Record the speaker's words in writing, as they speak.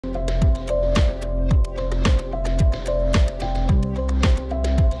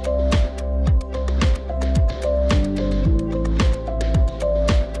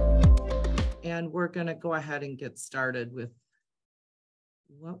and we're going to go ahead and get started with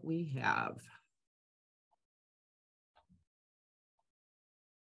what we have.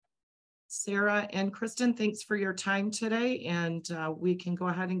 Sarah and Kristen, thanks for your time today, and we can go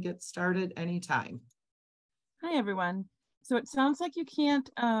ahead and get started anytime. Hi, everyone. So it sounds like you can't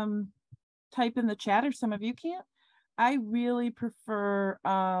type in the chat, or some of you can't. I really prefer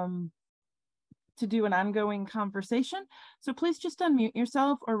to do an ongoing conversation. So please just unmute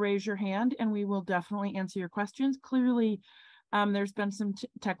yourself or raise your hand, and we will definitely answer your questions. Clearly, there's been some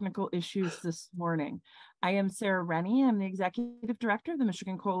technical issues this morning. I am Sarah Rennie. I'm the Executive Director of the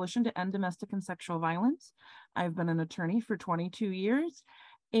Michigan Coalition to End Domestic and Sexual Violence. I've been an attorney for 22 years,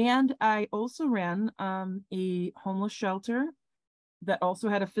 and I also ran a homeless shelter that also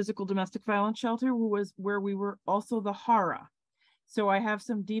had a physical domestic violence shelter, where we were also the HARA. So I have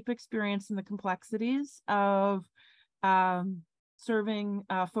some deep experience in the complexities of serving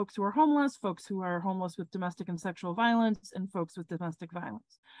folks who are homeless with domestic and sexual violence, and folks with domestic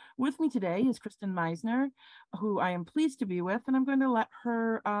violence. With me today is Kristen Meisner, who I am pleased to be with, and I'm going to let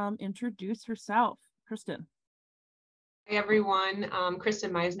her introduce herself. Kristen. Hi, everyone.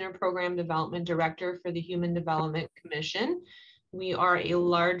 Kristen Meisner, Program Development Director for the Human Development Commission. We are a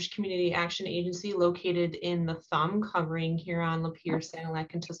large community action agency located in the Thumb, covering Huron, Lapeer,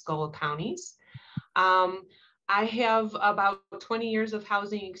 Sanilac, and Tuscola counties. I have about 20 years of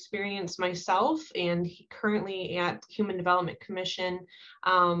housing experience myself, and currently at Human Development Commission,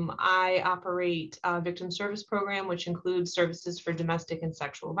 I operate a victim service program, which includes services for domestic and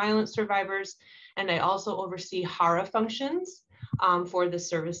sexual violence survivors. And I also oversee HARA functions for the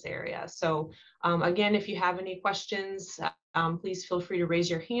service area. So again, if you have any questions, please feel free to raise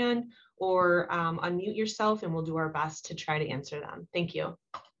your hand or unmute yourself, and we'll do our best to try to answer them. Thank you.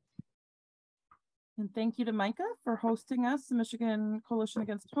 And thank you to Micah for hosting us, the Michigan Coalition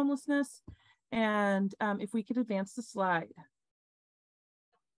Against Homelessness. And if we could advance the slide.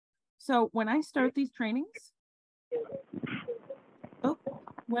 So when I start these trainings,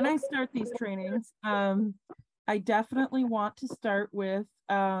 I definitely want to start with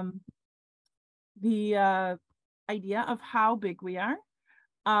the idea of how big we are.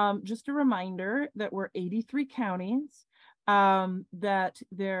 Just a reminder that we're 83 counties, that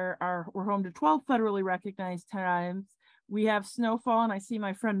we're home to 12 federally recognized tribes. We have snowfall, and I see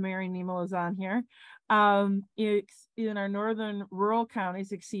my friend Mary Nemel is on here. In our northern rural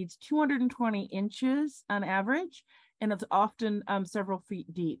counties exceeds 220 inches on average, and it's often several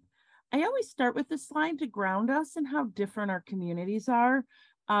feet deep. I always start with this slide to ground us in how different our communities are,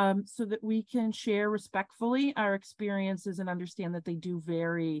 so that we can share respectfully our experiences and understand that they do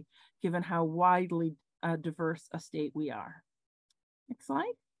vary given how widely diverse a state we are. Next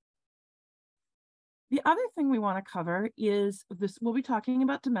slide. The other thing we want to cover is this. We'll be talking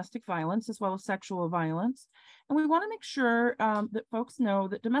about domestic violence as well as sexual violence. And we want to make sure that folks know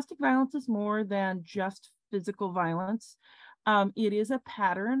that domestic violence is more than just physical violence. It is a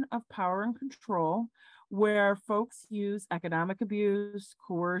pattern of power and control where folks use economic abuse,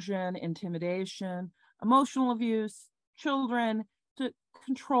 coercion, intimidation, emotional abuse, children to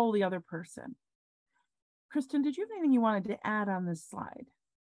control the other person. Kristen, did you have anything you wanted to add on this slide?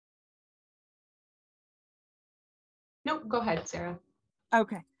 Nope, go ahead, Sarah.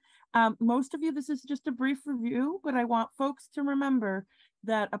 Okay. Most of you, this is just a brief review, but I want folks to remember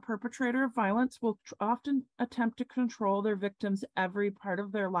that a perpetrator of violence will often attempt to control their victims every part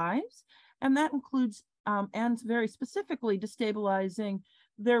of their lives. And that includes, and very specifically, destabilizing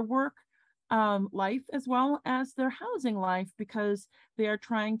their work life as well as their housing life, because they are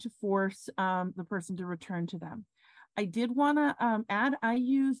trying to force the person to return to them. I did want to add, I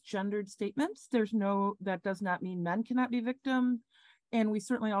use gendered statements. That does not mean men cannot be victims. And we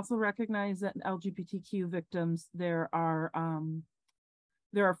certainly also recognize that in LGBTQ victims, there are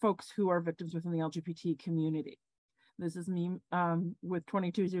folks who are victims within the LGBT community. This is me with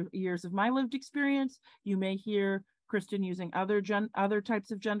 22 years of my lived experience. You may hear Kristen using other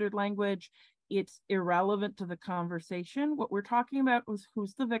types of gendered language. It's irrelevant to the conversation. What we're talking about is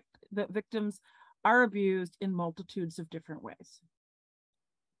that victims are abused in multitudes of different ways.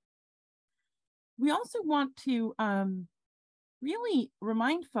 We also want to really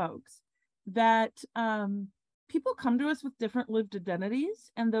remind folks that people come to us with different lived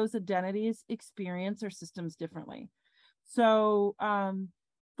identities, and those identities experience our systems differently. So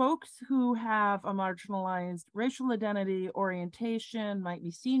folks who have a marginalized racial identity, orientation, might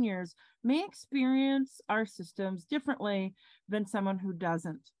be seniors, may experience our systems differently than someone who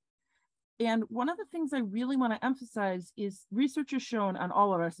doesn't. And one of the things I really want to emphasize is research has shown on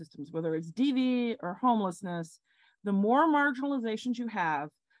all of our systems, whether it's DV or homelessness, the more marginalizations you have,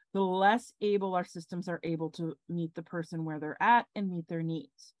 the less able our systems are able to meet the person where they're at and meet their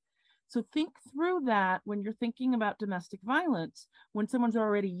needs. So think through that when you're thinking about domestic violence, when someone's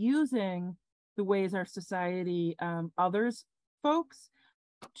already using the ways our society others folks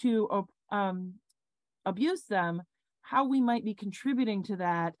to abuse them, how we might be contributing to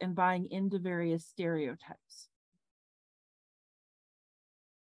that and buying into various stereotypes.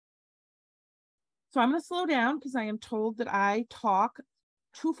 So I'm going to slow down because I am told that I talk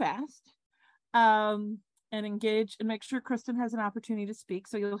too fast, and engage and make sure Kristen has an opportunity to speak.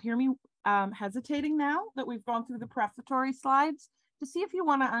 So you'll hear me hesitating now that we've gone through the prefatory slides to see if you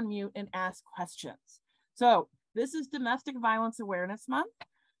want to unmute and ask questions. So this is Domestic Violence Awareness Month.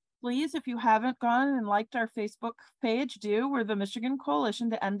 Please, if you haven't gone and liked our Facebook page, do. We're the Michigan Coalition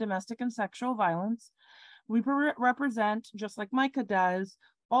to End Domestic and Sexual Violence. We represent, just like Micah does,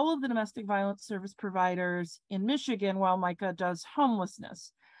 all of the domestic violence service providers in Michigan, while Micah does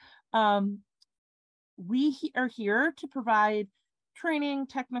homelessness. We are here to provide training,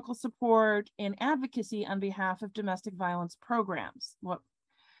 technical support, and advocacy on behalf of domestic violence programs.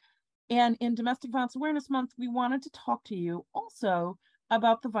 And in Domestic Violence Awareness Month, we wanted to talk to you also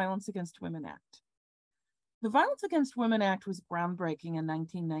about the Violence Against Women Act. The Violence Against Women Act was groundbreaking in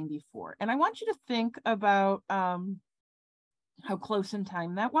 1994. And I want you to think about how close in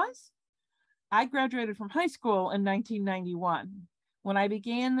time that was. I graduated from high school in 1991. When I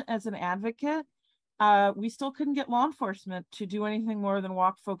began as an advocate, we still couldn't get law enforcement to do anything more than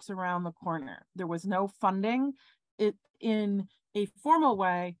walk folks around the corner. There was no funding in a formal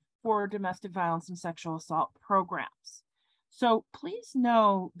way for domestic violence and sexual assault programs. So please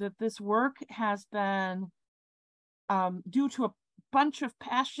know that this work has been due to a bunch of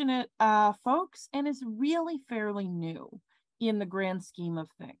passionate folks and is really fairly new in the grand scheme of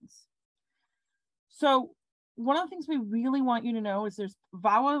things. So one of the things we really want you to know is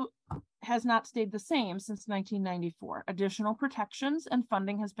VAWA has not stayed the same since 1994. Additional protections and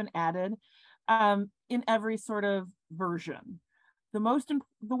funding has been added in every sort of version. The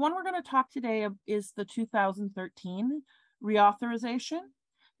one we're going to talk today is the 2013 reauthorization,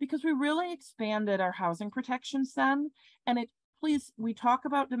 because we really expanded our housing protections then. And we talk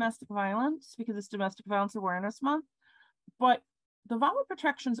about domestic violence because it's Domestic Violence Awareness Month, but the VAWA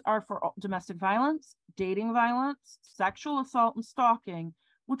protections are for domestic violence, dating violence, sexual assault, and stalking,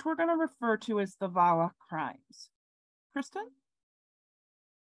 which we're going to refer to as the VAWA crimes. Kristen?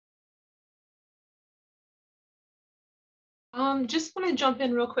 Just want to jump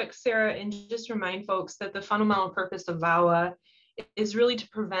in real quick, Sarah, and just remind folks that the fundamental purpose of VAWA is really to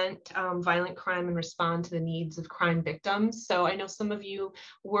prevent violent crime and respond to the needs of crime victims. So I know some of you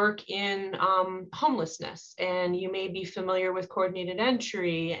work in homelessness, and you may be familiar with coordinated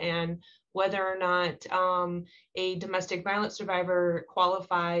entry and whether or not a domestic violence survivor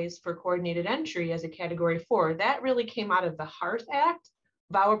qualifies for coordinated entry as a Category 4. That really came out of the HEART Act.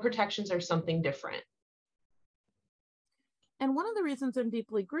 VAWA protections are something different. And one of the reasons I'm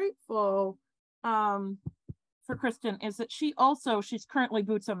deeply grateful for Kristen is that she's currently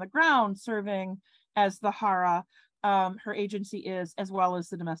boots on the ground serving as the HARA, her agency is, as well as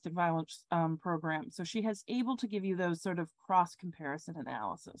the domestic violence program. So she has able to give you those sort of cross comparison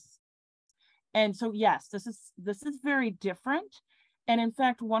analysis. And so, yes, this is very different. And in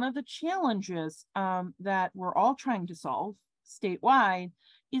fact, one of the challenges that we're all trying to solve statewide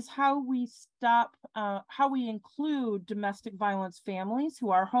is how we include domestic violence families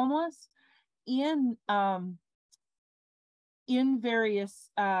who are homeless in various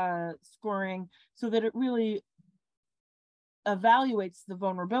scoring, so that it really evaluates the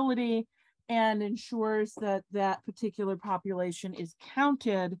vulnerability and ensures that that particular population is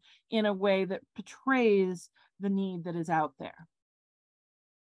counted in a way that portrays the need that is out there.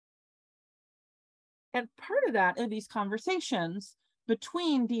 And part of that are these conversations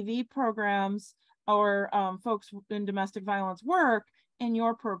between DV programs or folks in domestic violence work in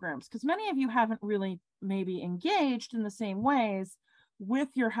your programs, because many of you haven't really maybe engaged in the same ways with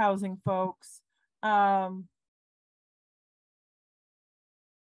your housing folks in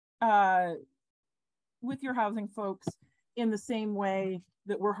the same way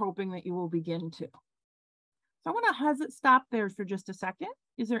that we're hoping that you will begin to. So I want to stop there for just a second.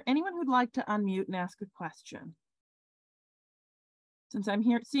 Is there anyone who'd like to unmute and ask a question? Since I'm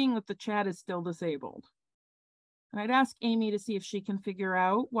here seeing that the chat is still disabled. And I'd ask Amy to see if she can figure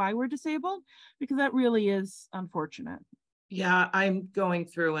out why we're disabled, because that really is unfortunate. Yeah, I'm going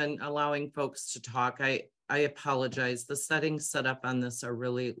through and allowing folks to talk. I apologize. The settings set up on this are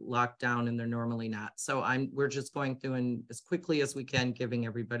really locked down and they're normally not. So we're just going through and as quickly as we can, giving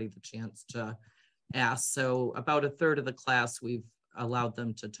everybody the chance to ask. So about a third of the class we've allowed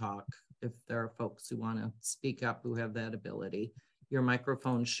them to talk. If there are folks who want to speak up who have that ability, your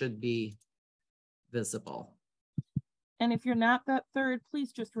microphone should be visible. And if you're not that third,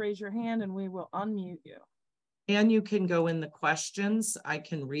 please just raise your hand and we will unmute you. And you can go in the questions. I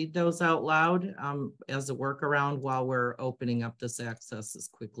can read those out loud as a workaround while we're opening up this access as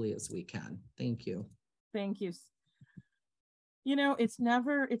quickly as we can. Thank you. Thank you. You know, it's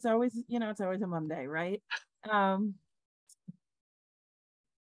always a Monday, right?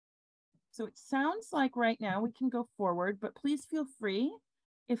 So it sounds like right now we can go forward, but please feel free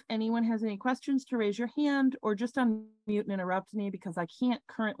if anyone has any questions to raise your hand or just unmute and interrupt me because I can't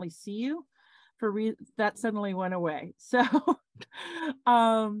currently see you. That suddenly went away. So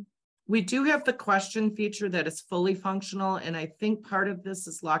we do have the question feature that is fully functional. And I think part of this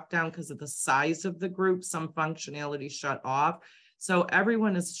is locked down because of the size of the group, some functionality shut off. So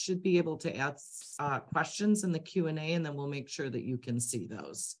everyone should be able to ask questions in the Q&A, and then we'll make sure that you can see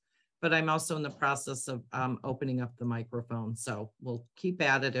those. But I'm also in the process of opening up the microphone. So we'll keep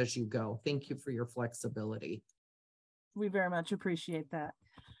at it as you go. Thank you for your flexibility. We very much appreciate that.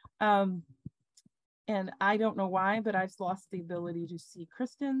 And I don't know why, but I've lost the ability to see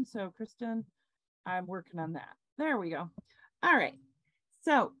Kristen. So Kristen, I'm working on that. There we go. All right.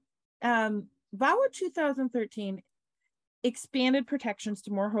 So VAWA 2013 expanded protections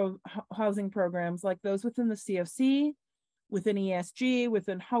to more housing programs like those within the CFC, within ESG,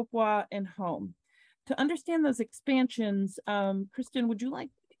 within HOPWA, and HOME. To understand those expansions, Kristen, would you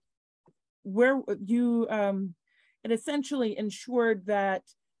like, where you, it essentially ensured that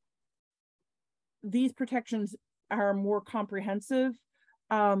these protections are more comprehensive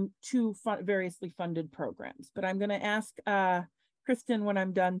to variously funded programs. But I'm going to ask Kristen when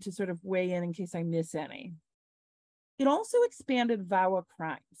I'm done to sort of weigh in case I miss any. It also expanded VAWA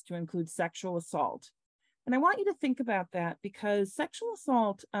crimes to include sexual assault. And I want you to think about that because sexual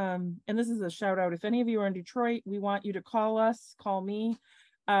assault, and this is a shout out, if any of you are in Detroit, we want you to call me,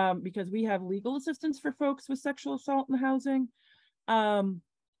 because we have legal assistance for folks with sexual assault in housing.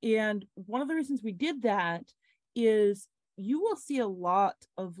 And one of the reasons we did that is you will see a lot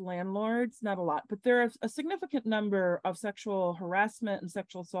of landlords, not a lot, but there are a significant number of sexual harassment and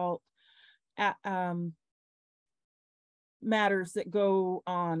sexual assault matters that go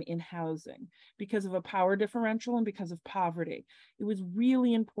on in housing because of a power differential and because of poverty. It was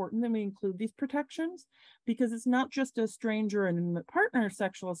really important that we include these protections because it's not just a stranger and intimate partner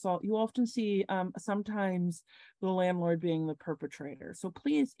sexual assault. You often see sometimes the landlord being the perpetrator. So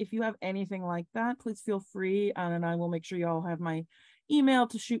please, if you have anything like that, please feel free, and I will make sure you all have my email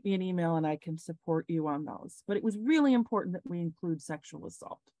to shoot me an email and I can support you on those. But it was really important that we include sexual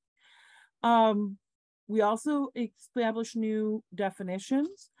assault. We also established new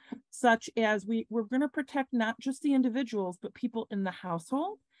definitions, such as we're going to protect not just the individuals, but people in the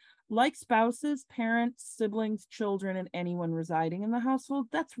household, like spouses, parents, siblings, children, and anyone residing in the household.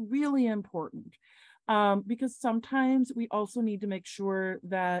 That's really important because sometimes we also need to make sure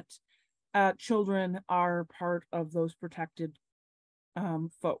that children are part of those protected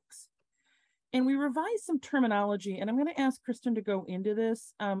folks. And we revised some terminology, and I'm going to ask Kristen to go into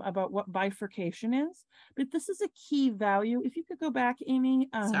this about what bifurcation is, but this is a key value. If you could go back, Amy.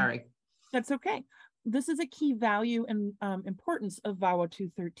 Sorry. That's okay. This is a key value and importance of VAWA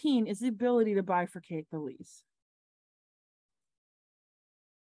 213 is the ability to bifurcate the lease.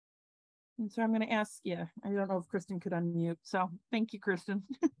 And so I'm going to ask you, I don't know if Kristen could unmute. So thank you, Kristen.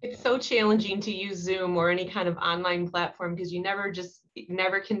 It's so challenging to use Zoom or any kind of online platform because you never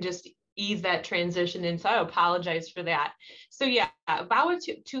can just ease that transition in. So I apologize for that. So yeah, VAWA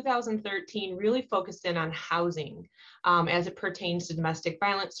 2013 really focused in on housing as it pertains to domestic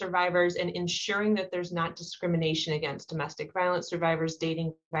violence survivors and ensuring that there's not discrimination against domestic violence survivors,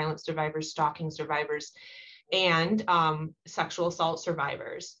 dating violence survivors, stalking survivors, and sexual assault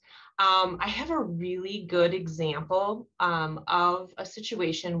survivors. I have a really good example of a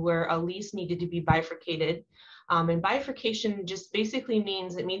situation where a lease needed to be bifurcated. And bifurcation just basically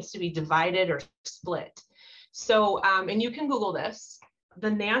means it needs to be divided or split. So, and you can Google this,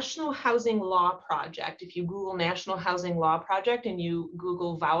 the National Housing Law Project. If you Google National Housing Law Project and you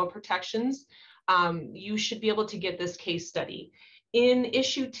Google VAWA protections, you should be able to get this case study. In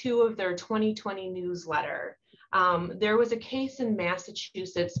issue 2 of their 2020 newsletter, there was a case in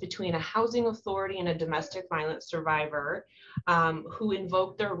Massachusetts between a housing authority and a domestic violence survivor who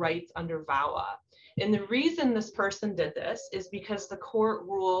invoked their rights under VAWA. And the reason this person did this is because the court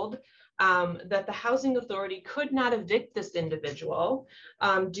ruled that the housing authority could not evict this individual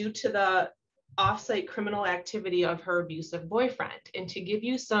due to the off-site criminal activity of her abusive boyfriend. And to give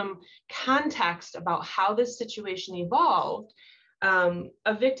you some context about how this situation evolved,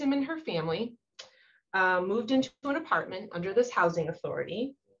 A victim and her family moved into an apartment under this housing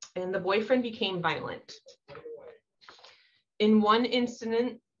authority, and the boyfriend became violent. In one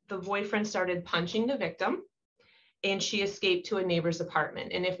incident, the boyfriend started punching the victim, and she escaped to a neighbor's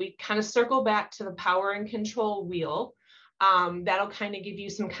apartment. And if we kind of circle back to the power and control wheel, that'll kind of give you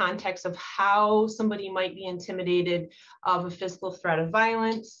some context of how somebody might be intimidated of a physical threat of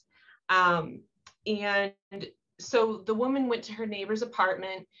violence. And so the woman went to her neighbor's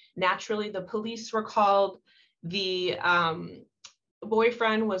apartment. Naturally, the police were called. The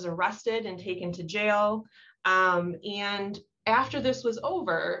boyfriend was arrested and taken to jail. And after this was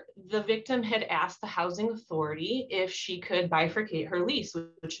over, the victim had asked the housing authority if she could bifurcate her lease,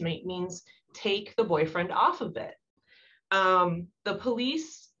 which means take the boyfriend off of it. The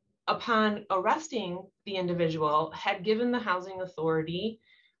police, upon arresting the individual, had given the housing authority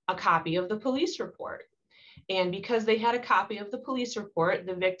a copy of the police report. And because they had a copy of the police report,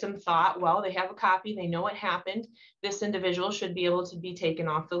 the victim thought, well, they have a copy, they know what happened. This individual should be able to be taken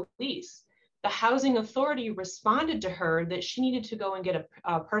off the lease. The housing authority responded to her that she needed to go and get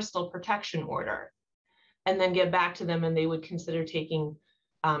a personal protection order and then get back to them, and they would consider taking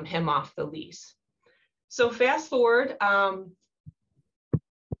him off the lease. So fast forward,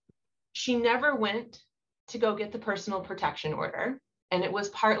 she never went to go get the personal protection order. And it was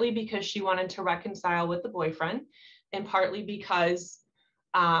partly because she wanted to reconcile with the boyfriend, and partly because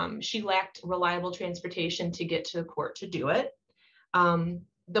she lacked reliable transportation to get to the court to do it.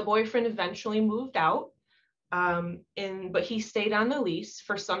 The boyfriend eventually moved out, but he stayed on the lease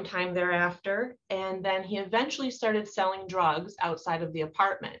for some time thereafter. And then he eventually started selling drugs outside of the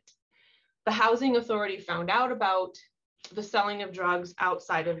apartment. The housing authority found out about the selling of drugs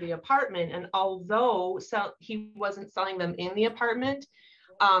outside of the apartment. And although he wasn't selling them in the apartment,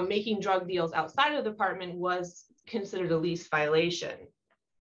 making drug deals outside of the apartment was considered a lease violation.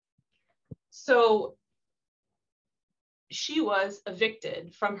 So she was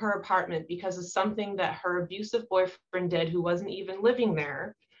evicted from her apartment because of something that her abusive boyfriend did, who wasn't even living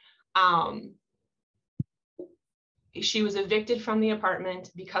there. She was evicted from the apartment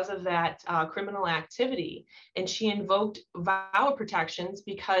because of that criminal activity. And she invoked VAWA protections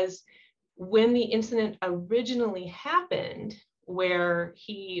because when the incident originally happened, where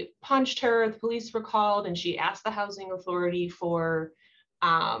he punched her, the police were called, and she asked the housing authority for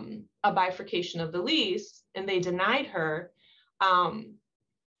a bifurcation of the lease, and they denied her.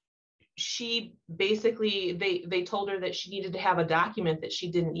 She basically, they told her that she needed to have a document that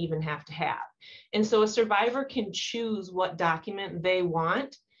she didn't even have to have. And so a survivor can choose what document they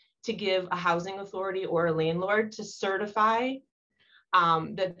want to give a housing authority or a landlord to certify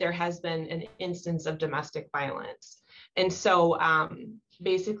that there has been an instance of domestic violence. And so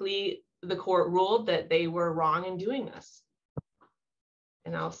basically the court ruled that they were wrong in doing this.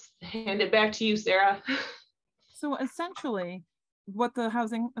 And I'll hand it back to you, Sarah. So essentially, what the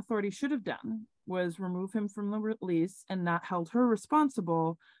housing authority should have done was remove him from the lease and not held her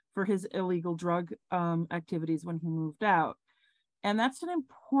responsible for his illegal drug activities when he moved out. And that's an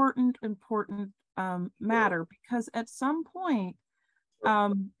important matter, because at some point,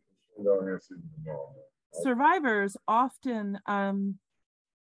 survivors often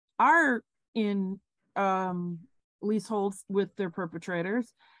are in leaseholds with their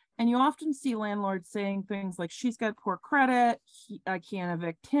perpetrators. And you often see landlords saying things like, she's got poor credit, I can't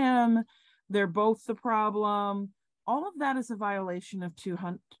evict him, they're both the problem. All of that is a violation of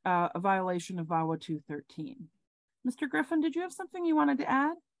VAWA 213. Mr. Griffin, did you have something you wanted to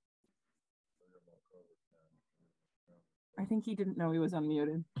add? I think he didn't know he was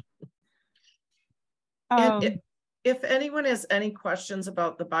unmuted. If anyone has any questions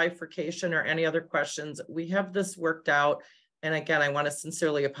about the bifurcation or any other questions, we have this worked out. And again, I want to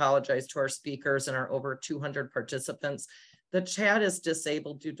sincerely apologize to our speakers and our over 200 participants. The chat is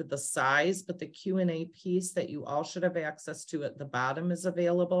disabled due to the size, but the Q&A piece that you all should have access to at the bottom is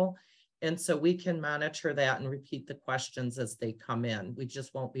available. And so we can monitor that and repeat the questions as they come in. We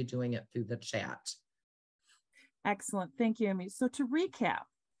just won't be doing it through the chat. Excellent. Thank you, Amy. So to recap,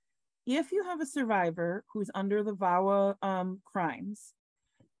 if you have a survivor who's under the VAWA crimes,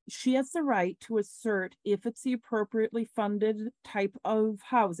 she has the right to assert if it's the appropriately funded type of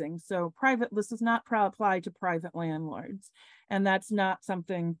housing. So private, this does not apply to private landlords. And that's not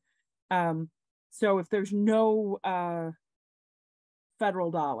something, so if there's no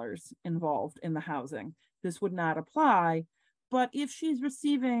federal dollars involved in the housing, this would not apply. But if she's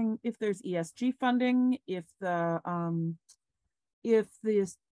receiving, if there's ESG funding, if the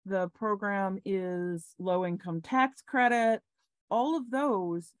program is low income tax credit, all of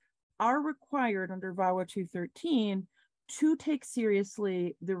those are required under VAWA 213 to take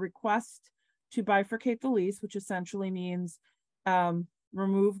seriously the request to bifurcate the lease, which essentially means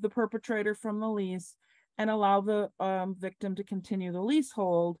remove the perpetrator from the lease and allow the victim to continue the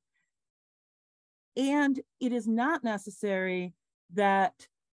leasehold. And it is not necessary that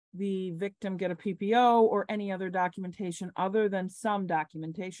the victim get a PPO or any other documentation other than some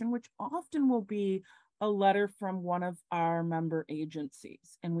documentation, which often will be a letter from one of our member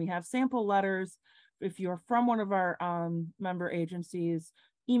agencies. And we have sample letters. If you're from one of our member agencies,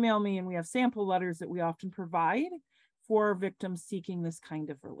 email me, and we have sample letters that we often provide for victims seeking this kind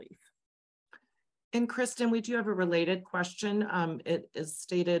of relief. And Kristen, we do have a related question. It is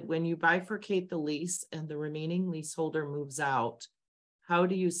stated, when you bifurcate the lease and the remaining leaseholder moves out, how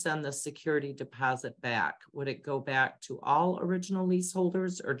do you send the security deposit back? Would it go back to all original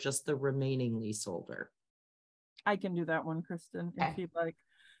leaseholders or just the remaining leaseholder? I can do that one, Kristen, if you'd like.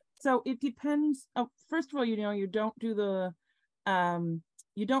 So it depends. Oh, first of all, you don't do the,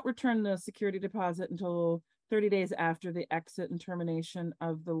 you don't return the security deposit until 30 days after the exit and termination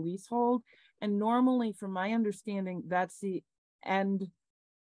of the leasehold. And normally, from my understanding, that's the end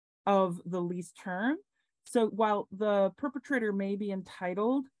of the lease term. So while the perpetrator may be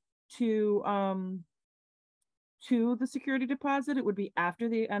entitled to the security deposit, it would be after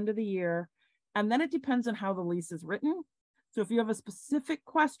the end of the year. And then it depends on how the lease is written. So if you have a specific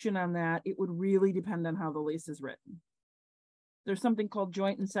question on that, it would really depend on how the lease is written. There's something called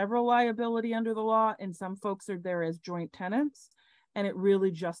joint and several liability under the law, and some folks are there as joint tenants, and it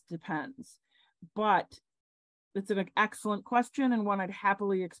really just depends. But it's an excellent question, and one I'd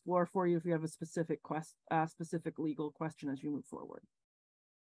happily explore for you if you have a specific legal question as you move forward.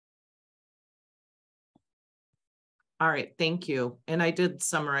 All right, thank you. And I did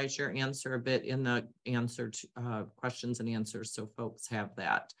summarize your answer a bit in the answer to questions and answers, so folks have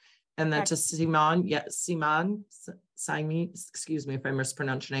that. And then to Simon, Simon, excuse me if I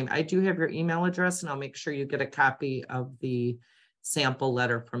mispronounce your name. I do have your email address, and I'll make sure you get a copy of the sample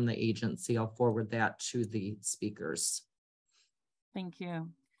letter from the agency. I'll forward that to the speakers. Thank you.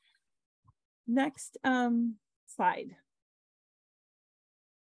 Next slide.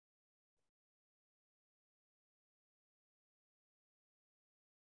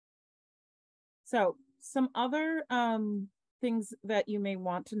 So some other things that you may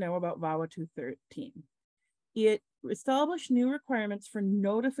want to know about VAWA 213. It established new requirements for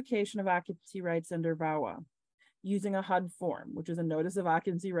notification of occupancy rights under VAWA using a HUD form, which is a Notice of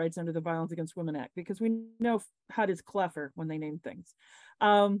Occupancy Rights under the Violence Against Women Act, because we know HUD is clever when they name things.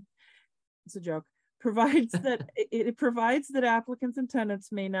 It's a joke. It provides that applicants and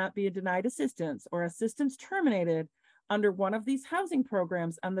tenants may not be denied assistance or assistance terminated under one of these housing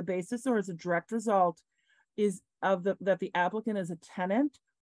programs on the basis or as a direct result that the applicant is a tenant,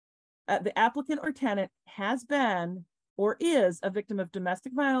 the applicant or tenant has been or is a victim of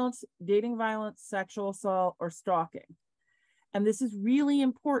domestic violence, dating violence, sexual assault, or stalking. And this is really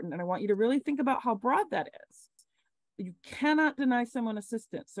important, and I want you to really think about how broad that is. You cannot deny someone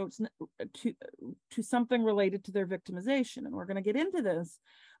assistance, so it's to something related to their victimization, and we're going to get into this.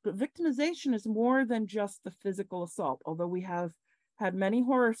 But victimization is more than just the physical assault, although we have had many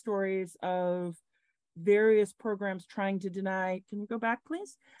horror stories of various programs trying to deny. Can you go back,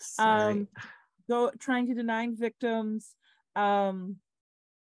 please? Sorry. Trying to deny victims or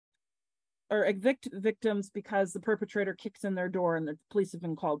evict victims because the perpetrator kicks in their door and the police have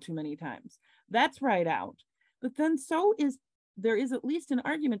been called too many times. That's right out. But then there is at least an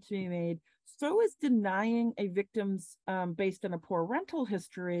argument to be made, so is denying a victim's based on a poor rental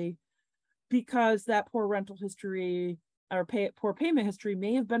history, because that poor rental history or poor payment history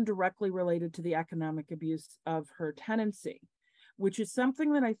may have been directly related to the economic abuse of her tenancy, which is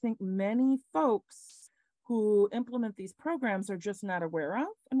something that I think many folks who implement these programs are just not aware of.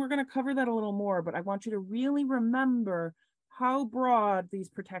 And we're going to cover that a little more, but I want you to really remember how broad these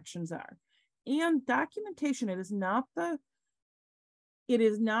protections are. And documentation, it is not the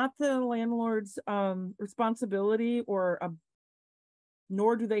landlord's responsibility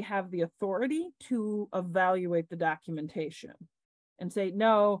nor do they have the authority to evaluate the documentation and say,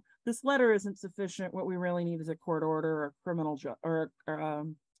 no, this letter isn't sufficient. What we really need is a court order or a criminal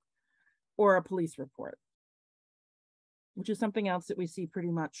or a police report, which is something else that we see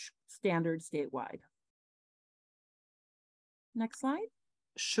pretty much standard statewide. Next slide.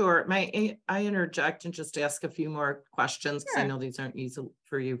 Sure. I interject and just ask a few more questions because Sure. I know these aren't easy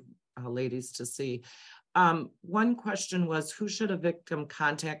for you ladies to see. One question was, who should a victim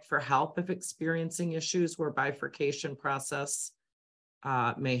contact for help if experiencing issues where bifurcation process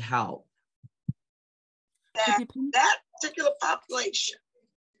may help? That particular population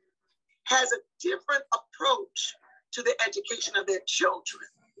has a different approach to the education of their children,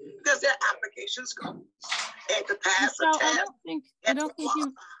 because their applications go and to pass a Michelle, test. I don't think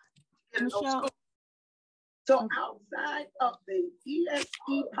you, Michelle. So outside of the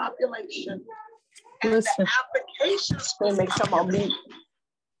ESE population, and Listen. the applications for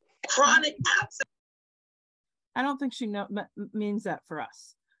chronic absence. I don't think she means that for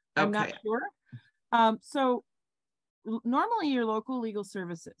us. I'm not sure. So normally your local legal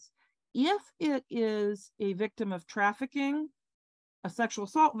services, if it is a victim of trafficking, a sexual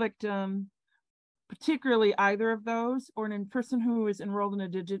assault victim, particularly either of those, or a person who is enrolled in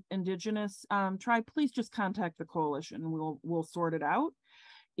an indigenous tribe, please just contact the coalition. We'll sort it out.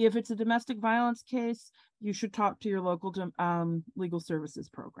 If it's a domestic violence case, you should talk to your local legal services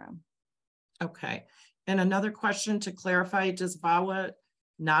program. Okay. And another question to clarify, does VAWA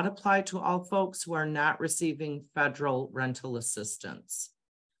not apply to all folks who are not receiving federal rental assistance?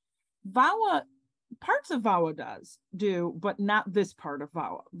 VAWA, parts of VAWA do, but not this part of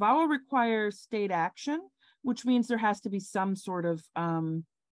VAWA. VAWA requires state action, which means there has to be some sort of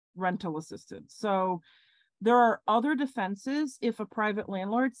rental assistance. So there are other defenses if a private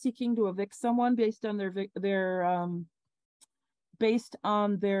landlord seeking to evict someone based on their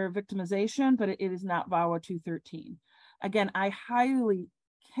victimization, but it is not VAWA 213. Again, I highly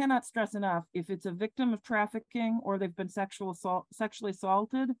cannot stress enough, if it's a victim of trafficking or they've been sexually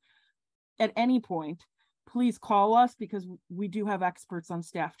assaulted at any point, please call us, because we do have experts on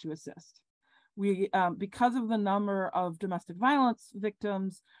staff to assist. We, because of the number of domestic violence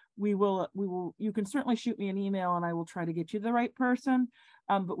victims, you can certainly shoot me an email and I will try to get you the right person.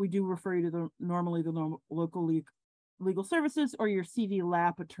 But we do refer you to normally the local legal services or your CV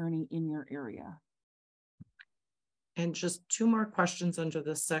LAP attorney in your area. And just two more questions under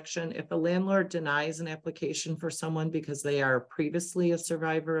this section. If a landlord denies an application for someone because they are previously a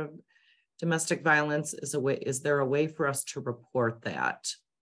survivor of domestic violence, is there a way for us to report that?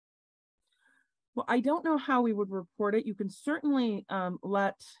 Well, I don't know how we would report it. You can certainly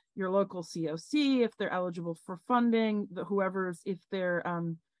let your local COC, if they're eligible for funding, if they're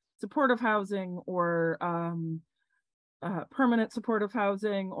supportive housing or permanent supportive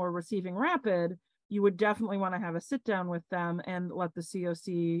housing or receiving rapid, you would definitely want to have a sit down with them and let the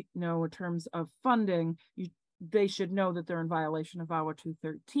COC know in terms of funding. They should know that they're in violation of VAWA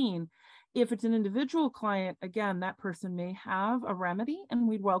 213. If it's an individual client, again, that person may have a remedy, and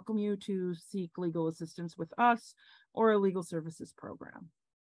we'd welcome you to seek legal assistance with us or a legal services program.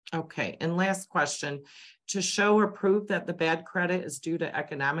 Okay, and last question. To show or prove that the bad credit is due to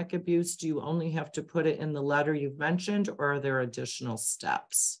economic abuse, do you only have to put it in the letter you've mentioned, or are there additional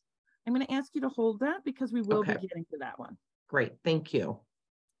steps? I'm going to ask you to hold that because we will be getting to that one. Great, thank you.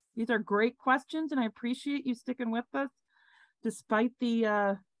 These are great questions, and I appreciate you sticking with us despite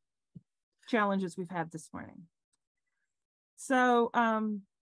the challenges we've had this morning. So I'm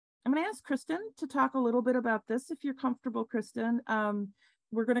going to ask Kristen to talk a little bit about this, if you're comfortable, Kristen.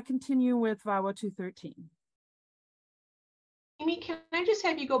 We're going to continue with VAWA 213. Amy, can I just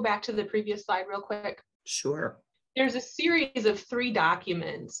have you go back to the previous slide real quick? Sure. There's a series of 3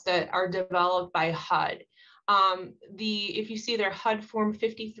 documents that are developed by HUD. If you see their HUD Form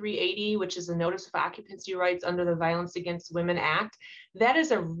 5380, which is a Notice of Occupancy Rights under the Violence Against Women Act, that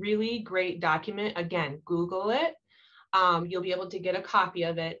is a really great document. Again, Google it. You'll be able to get a copy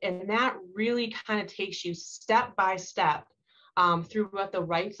of it. And that really kind of takes you step by step through what the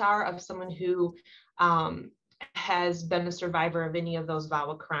rights are of someone who has been a survivor of any of those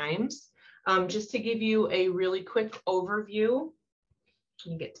VAWA crimes. Just to give you a really quick overview,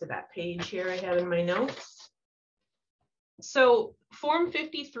 let me get to that page here I have in my notes. So Form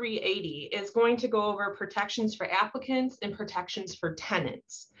 5380 is going to go over protections for applicants and protections for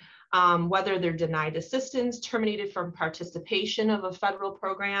tenants, whether they're denied assistance, terminated from participation of a federal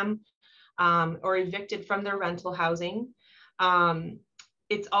program, or evicted from their rental housing.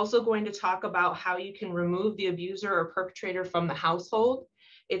 It's also going to talk about how you can remove the abuser or perpetrator from the household.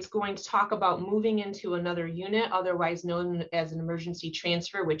 It's going to talk about moving into another unit, otherwise known as an emergency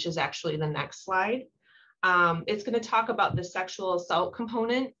transfer, which is actually the next slide. It's going to talk about the sexual assault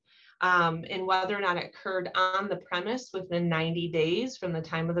component and whether or not it occurred on the premise within 90 days from the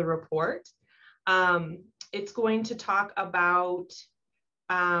time of the report. It's going to talk about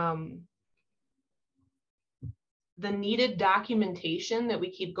the needed documentation that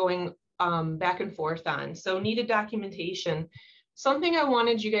we keep going back and forth on. So needed documentation. Something I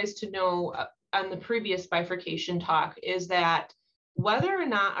wanted you guys to know on the previous bifurcation talk is that whether or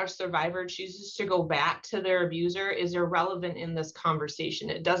not our survivor chooses to go back to their abuser is irrelevant in this conversation.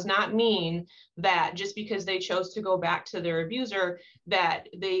 It does not mean that just because they chose to go back to their abuser that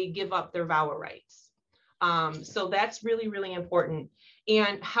they give up their VAWA rights. So that's really, really important.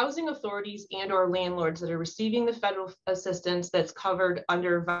 And housing authorities and or landlords that are receiving the federal assistance that's covered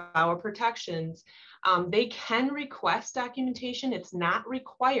under VAWA protections, they can request documentation. It's not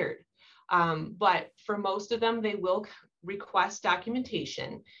required, but for most of them, they will request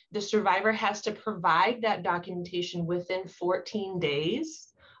documentation. The survivor has to provide that documentation within 14 days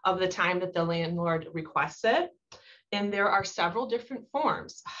of the time that the landlord requests it. And there are several different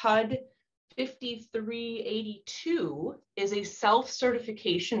forms. HUD 5382 is a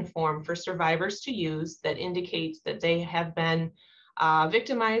self-certification form for survivors to use that indicates that they have been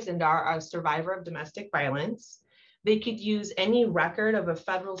victimized and are a survivor of domestic violence. They could use any record of a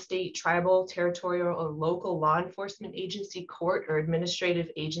federal, state, tribal, territorial, or local law enforcement agency, court, or administrative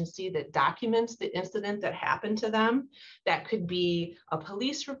agency that documents the incident that happened to them. That could be a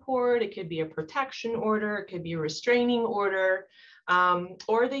police report, it could be a protection order, it could be a restraining order,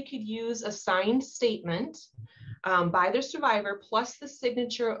 or they could use a signed statement by the survivor plus the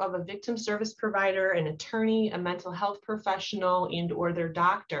signature of a victim service provider, an attorney, a mental health professional, and or their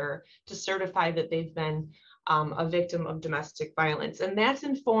doctor to certify that they've been a victim of domestic violence. And that's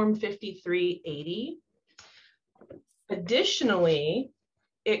in Form 5380. Additionally,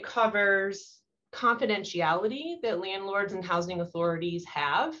 it covers confidentiality that landlords and housing authorities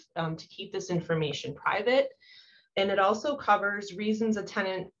have to keep this information private. And it also covers reasons a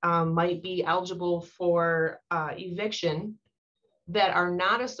tenant might be eligible for eviction that are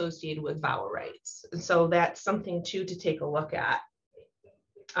not associated with VAWA rights. And so that's something too to take a look at.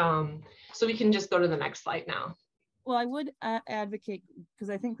 So we can just go to the next slide now. Well, I would advocate, because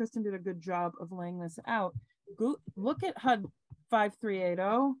I think Kristen did a good job of laying this out. Go look at HUD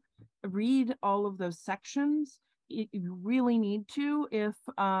 5380, read all of those sections. You really need to if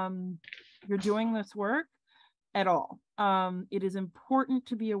you're doing this work at all. It is important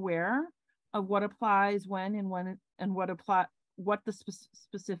to be aware of what applies when and what the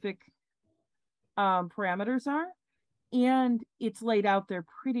specific parameters are. And it's laid out there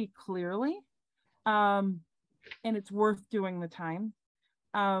pretty clearly. And it's worth doing the time.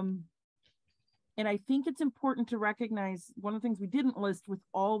 And I think it's important to recognize one of the things we didn't list with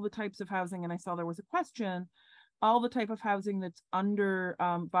all the types of housing, and I saw there was a question, all the type of housing that's under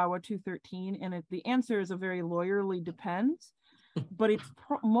VAWA 213, and the answer is a very lawyerly depends, but it's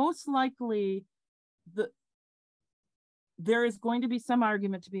most likely there is going to be some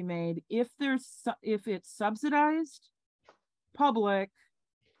argument to be made if it's subsidized, public,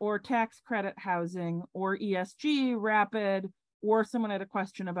 or tax credit housing, or ESG, rapid, or someone had a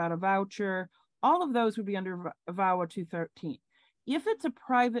question about a voucher. All of those would be under VAWA 213. If it's a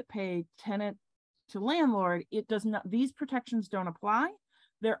private pay tenant to landlord, it does not, these protections don't apply.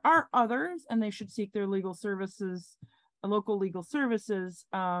 There are others, and they should seek their legal services, a local legal services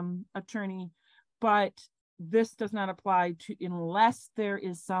attorney, but this does not apply to unless there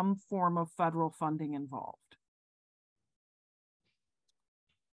is some form of federal funding involved.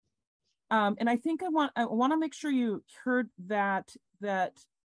 And I think I want to make sure you heard that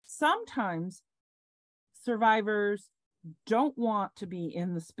sometimes survivors don't want to be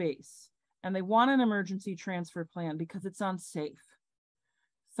in the space and they want an emergency transfer plan because it's unsafe.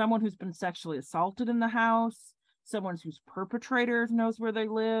 Someone who's been sexually assaulted in the house, someone whose perpetrator knows where they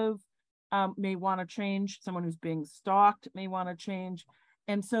live may want to change. Someone who's being stalked may want to change.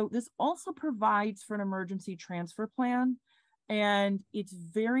 And so this also provides for an emergency transfer plan. And it's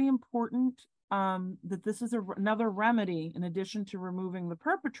very important that this is another remedy in addition to removing the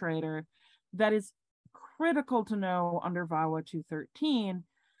perpetrator that is critical to know under VAWA 213,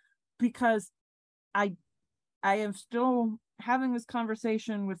 because I am still having this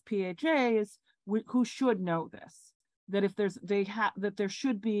conversation with PHAs who should know this, that if they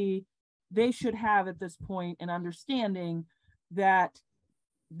should have at this point an understanding that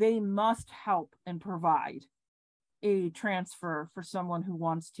they must help and provide a transfer for someone who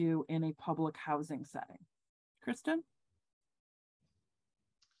wants to in a public housing setting. Kristen?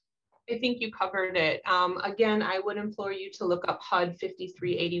 I think you covered it. Again, I would implore you to look up HUD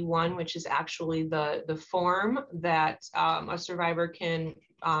 5381, which is actually the form that a survivor can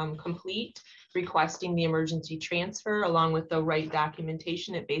complete requesting the emergency transfer along with the right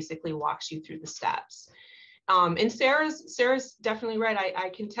documentation. It basically walks you through the steps. And Sarah's definitely right. I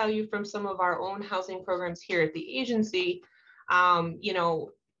can tell you from some of our own housing programs here at the agency, you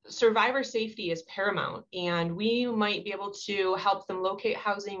know, survivor safety is paramount, and we might be able to help them locate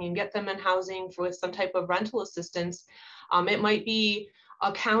housing and get them in housing with some type of rental assistance. It might be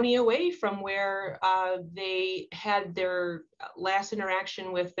a county away from where they had their last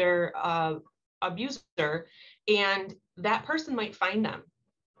interaction with their abuser, and that person might find them.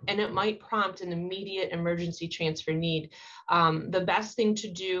 and it might prompt an immediate emergency transfer need. The best thing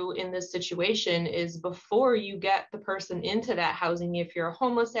to do in this situation is, before you get the person into that housing, if you're a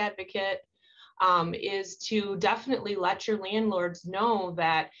homeless advocate, is to definitely let your landlords know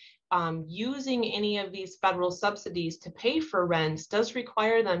that using any of these federal subsidies to pay for rents does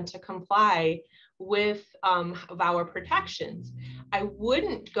require them to comply with VAWA protections. I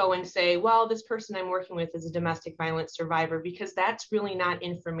wouldn't go and say, well, this person I'm working with is a domestic violence survivor, because that's really not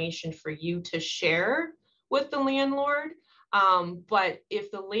information for you to share with the landlord. But if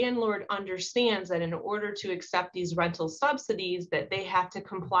the landlord understands that in order to accept these rental subsidies, that they have to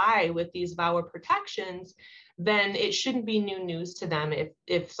comply with these VAWA protections, then it shouldn't be new news to them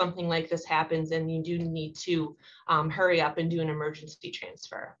if something like this happens and you do need to hurry up and do an emergency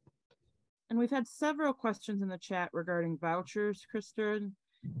transfer. And we've had several questions in the chat regarding vouchers, Kristen,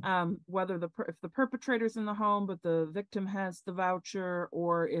 whether if the perpetrator's in the home, but the victim has the voucher,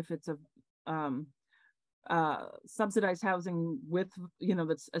 or if it's a subsidized housing with,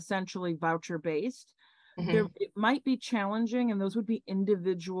 that's essentially voucher based. Mm-hmm. It might be challenging, and those would be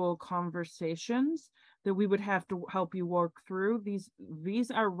individual conversations that we would have to help you work through.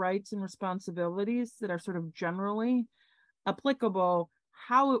 These are rights and responsibilities that are sort of generally applicable.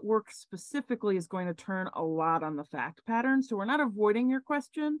 How it works specifically is going to turn a lot on the fact pattern. So we're not avoiding your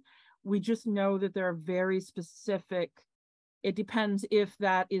question. We just know that there are very specific. It depends if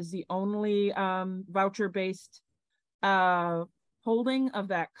that is the only voucher-based holding of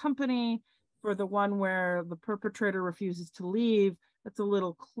that company. For the one where the perpetrator refuses to leave, that's a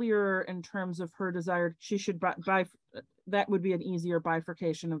little clearer in terms of her desire. She should buy. That would be an easier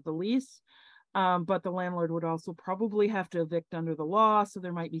bifurcation of the lease. But the landlord would also probably have to evict under the law, so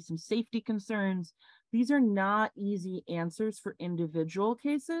there might be some safety concerns. These are not easy answers for individual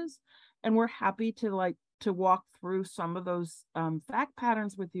cases, and we're happy to walk through some of those fact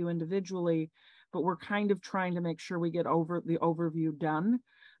patterns with you individually, but we're kind of trying to make sure we get over the overview done.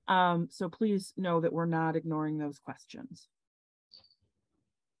 So please know that we're not ignoring those questions.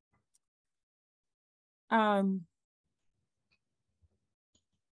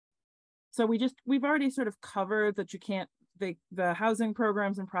 So we've already sort of covered that the housing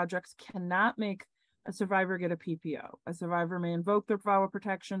programs and projects cannot make a survivor get a PPO. A survivor may invoke their VAWA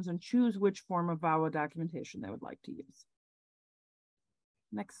protections and choose which form of VAWA documentation they would like to use.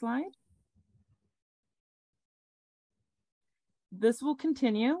 Next slide. This will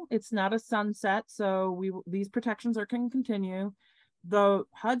continue. It's not a sunset, so these protections can continue. The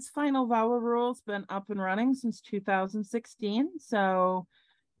HUD's final VAWA rule's been up and running since 2016, so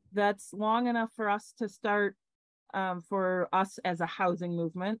that's long enough for us to start, for us as a housing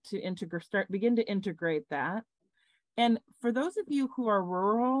movement to begin to integrate that. And for those of you who are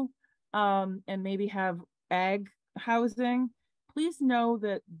rural and maybe have ag housing, please know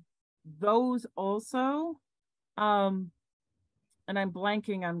that those also, and I'm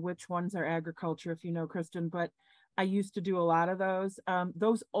blanking on which ones are agriculture, if you know, Kristen, but I used to do a lot of those.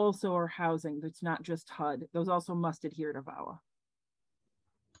 Those also are housing. It's not just HUD. Those also must adhere to VAWA.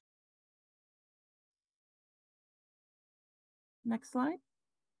 Next slide.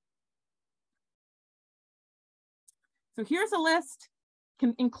 So here's a list,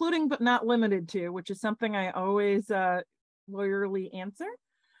 including but not limited to, which is something I always lawyerly answer.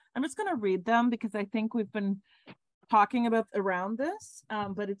 I'm just going to read them because I think we've been talking about around this,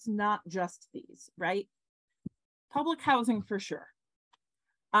 but it's not just these, right? Public housing for sure.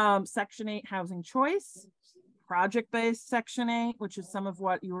 Section 8 housing choice, project-based Section 8, which is some of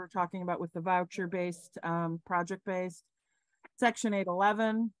what you were talking about with the voucher-based, project-based. Section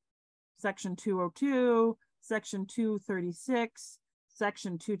 811, Section 202, Section 236,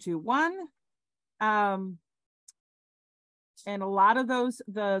 Section 221. And a lot of those,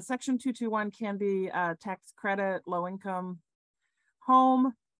 the Section 221 can be tax credit, low income,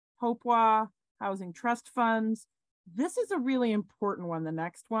 home, HOPWA, housing trust funds. This is a really important one, the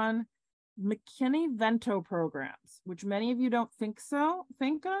next one. McKinney-Vento programs, which many of you don't think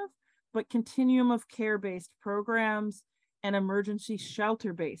of, but continuum of care-based programs and emergency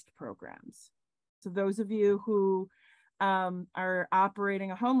shelter-based programs. So those of you who are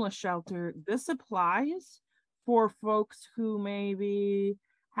operating a homeless shelter, this applies for folks who maybe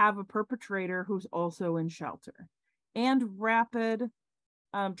have a perpetrator who's also in shelter. And rapid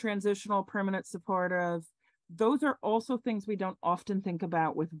transitional permanent supportive. Those are also things we don't often think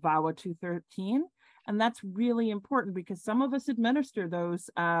about with VAWA 213. And that's really important because some of us administer those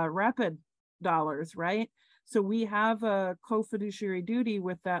rapid dollars, right? So we have a co-fiduciary duty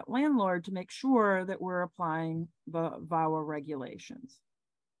with that landlord to make sure that we're applying the VAWA regulations.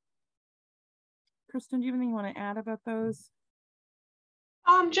 Kristen, do you have anything you want to add about those?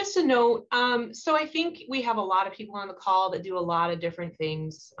 Just a note. So I think we have a lot of people on the call that do a lot of different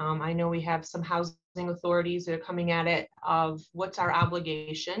things. I know we have some housing authorities that are coming at it of what's our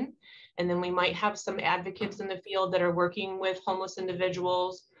obligation. And then we might have some advocates in the field that are working with homeless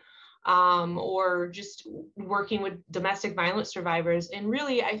individuals, or just working with domestic violence survivors. And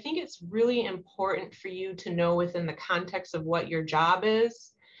really, I think it's really important for you to know within the context of what your job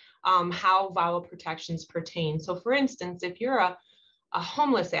is, how VAWA protections pertain. So for instance, if you're a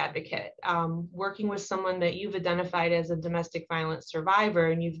homeless advocate, working with someone that you've identified as a domestic violence survivor,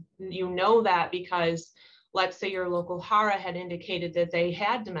 and you know that because let's say your local HARA had indicated that they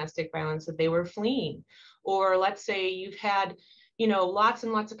had domestic violence, that they were fleeing, or let's say you've had, you know, lots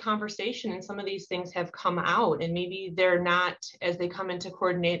and lots of conversation and some of these things have come out and maybe they're not, as they come into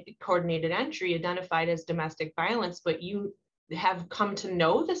coordinated entry, identified as domestic violence, but you have come to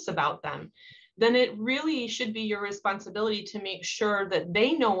know this about them, then it really should be your responsibility to make sure that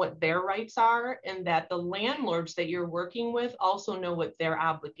they know what their rights are and that the landlords that you're working with also know what their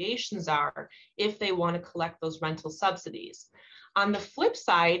obligations are if they want to collect those rental subsidies. On the flip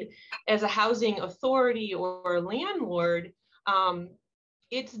side, as a housing authority or landlord,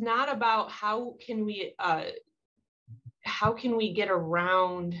 it's not about how can we get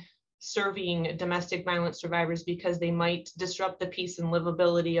around serving domestic violence survivors because they might disrupt the peace and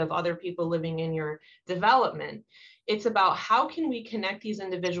livability of other people living in your development. It's about how can we connect these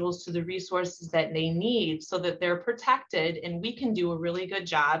individuals to the resources that they need so that they're protected and we can do a really good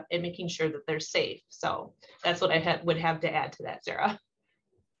job at making sure that they're safe. So that's what I would have to add to that, Sarah.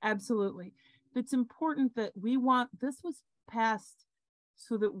 Absolutely. It's important that this was passed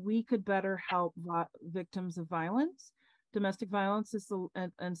so that we could better help victims of violence. Domestic violence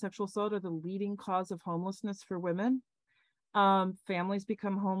and sexual assault are the leading cause of homelessness for women. Families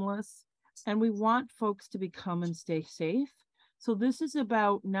become homeless, and we want folks to become and stay safe. So this is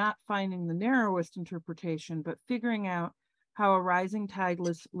about not finding the narrowest interpretation, but figuring out how a rising tide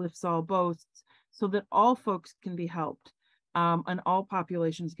lifts all boats so that all folks can be helped, and all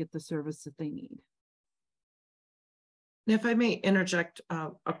populations get the service that they need. And if I may interject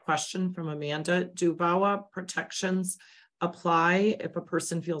a question from Amanda, do VAWA protections apply if a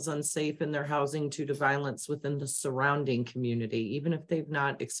person feels unsafe in their housing due to violence within the surrounding community, even if they've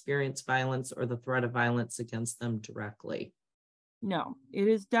not experienced violence or the threat of violence against them directly? No, it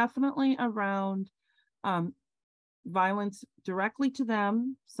is definitely around violence directly to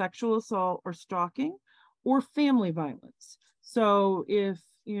them, sexual assault or stalking, or family violence. So if,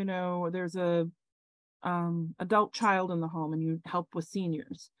 you know, there's a adult child in the home and you help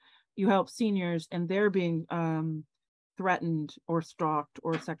seniors and they're being threatened or stalked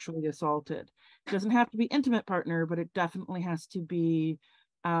or sexually assaulted. It doesn't have to be intimate partner, but it definitely has to be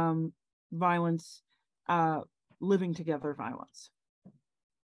violence, living together violence.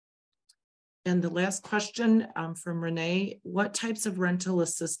 And the last question from Renee, what types of rental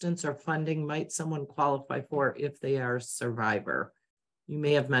assistance or funding might someone qualify for if they are a survivor? You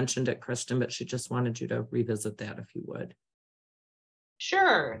may have mentioned it, Kristen, but she just wanted you to revisit that if you would.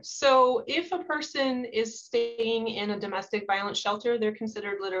 Sure. So if a person is staying in a domestic violence shelter, they're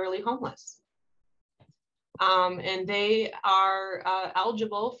considered literally homeless. And they are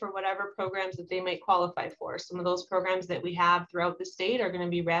eligible for whatever programs that they might qualify for. Some of those programs that we have throughout the state are going to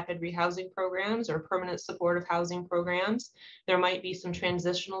be rapid rehousing programs or permanent supportive housing programs. There might be some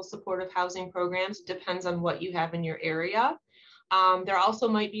transitional supportive housing programs. It depends on what you have in your area. There also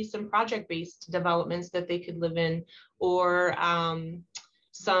might be some project-based developments that they could live in, or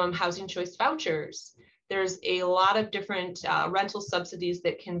some housing choice vouchers. There's a lot of different rental subsidies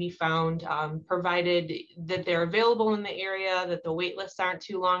that can be found, provided that they're available in the area, that the wait lists aren't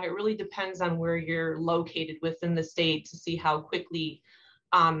too long. It really depends on where you're located within the state to see how quickly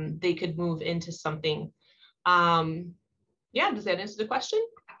they could move into something. Yeah, does that answer the question?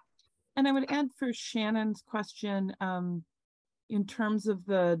 And I would add for Shannon's question, in terms of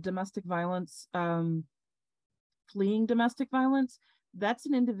the domestic violence, fleeing domestic violence, that's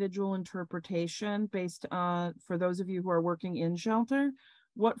an individual interpretation based on, for those of you who are working in shelter,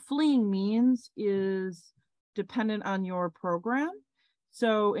 what fleeing means is dependent on your program.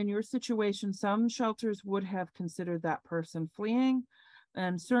 So in your situation, some shelters would have considered that person fleeing.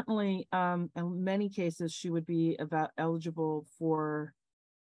 And certainly in many cases, she would be eligible for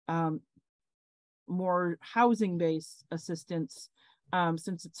more housing-based assistance,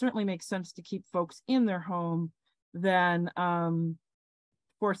 since it certainly makes sense to keep folks in their home than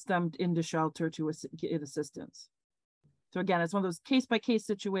force them into shelter to get assistance. So again, it's one of those case-by-case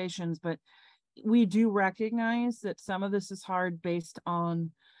situations, but we do recognize that some of this is hard based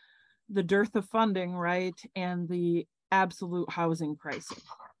on the dearth of funding, right? And the absolute housing crisis.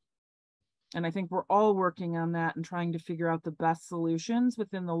 And I think we're all working on that and trying to figure out the best solutions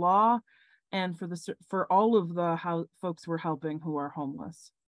within the law and for all of the folks we're helping who are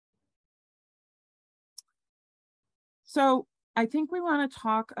homeless. So I think we want to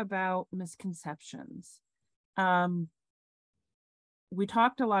talk about misconceptions. We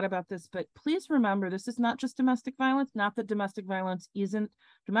talked a lot about this, but please remember, this is not just domestic violence. Not that domestic violence isn't.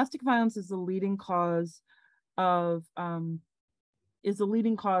 Domestic violence is the leading cause of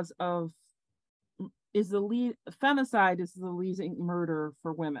femicide is the leading murder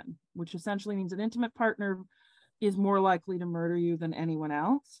for women, which essentially means an intimate partner is more likely to murder you than anyone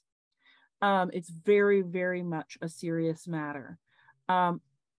else. It's very, very much a serious matter. So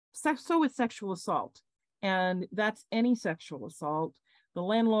with sexual assault, and that's any sexual assault, the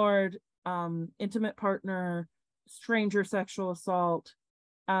landlord, intimate partner, stranger sexual assault,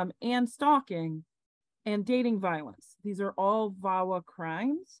 and stalking and dating violence. These are all VAWA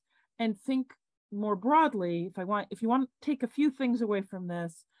crimes. And think more broadly, if you want to take a few things away from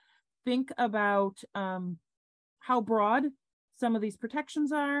this, think about how broad some of these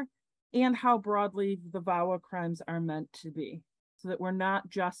protections are and how broadly the VAWA crimes are meant to be, so that we're not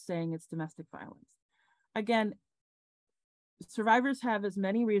just saying it's domestic violence. Again, survivors have as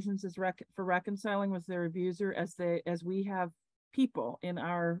many reasons for reconciling with their abuser as we have people in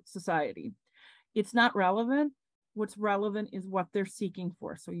our society. It's not relevant. What's relevant is what they're seeking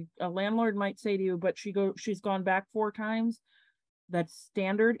for. So a landlord might say to you, but she's gone back 4 times. That's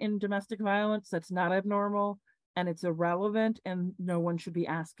standard in domestic violence. That's not abnormal, and it's irrelevant, and no one should be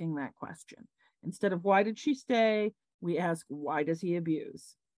asking that question. Instead of why did she stay, we ask, why does he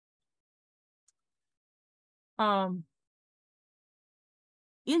abuse?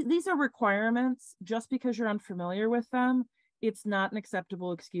 These are requirements. Just because you're unfamiliar with them, it's not an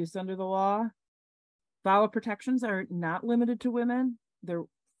acceptable excuse under the law. VAWA protections are not limited to women. They're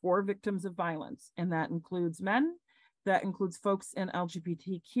for victims of violence, and that includes men, that includes folks in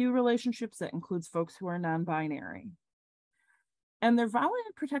LGBTQ relationships, that includes folks who are non-binary. And they're VAWA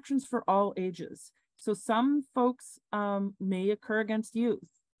protections for all ages. So some folks may occur against youth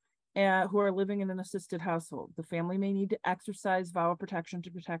who are living in an assisted household. The family may need to exercise VAWA protection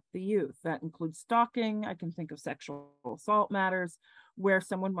to protect the youth. That includes stalking. I can think of sexual assault matters where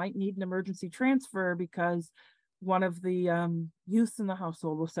someone might need an emergency transfer because one of the youths in the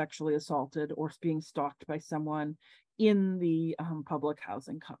household was sexually assaulted or being stalked by someone in the public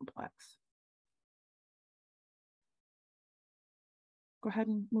housing complex. Go ahead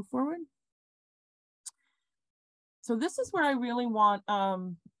and move forward. So this is where I really want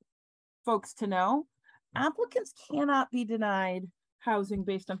folks to know. Applicants cannot be denied housing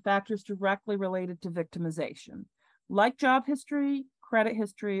based on factors directly related to victimization, like job history, credit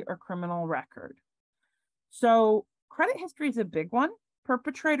history, or criminal record. So credit history is a big one.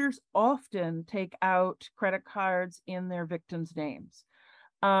 Perpetrators often take out credit cards in their victims' names.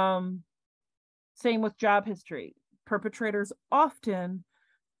 Same with job history. Perpetrators often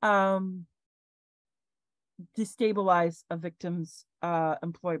destabilize a victim's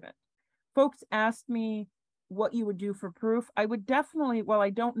employment. Folks asked me what you would do for proof. I would definitely, while I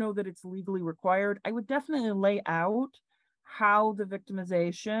don't know that it's legally required, I would definitely lay out how the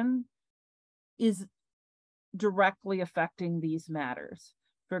victimization is directly affecting these matters.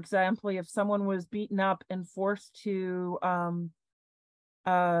 For example, if someone was beaten up and forced to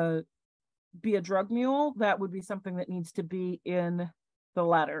be a drug mule, that would be something that needs to be in the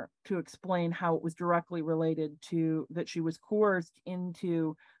letter to explain how it was directly related to that she was coerced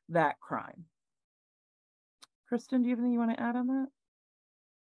into that crime. Kristen, do you have anything you want to add on that?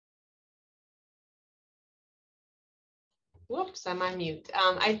 Whoops, I'm on mute.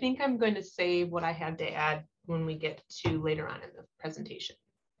 I think I'm going to save what I had to add when we get to later on in the presentation.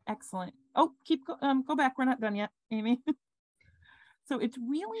 Excellent. Oh, go back. We're not done yet, Amy. So it's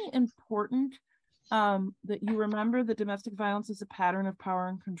really important that you remember that domestic violence is a pattern of power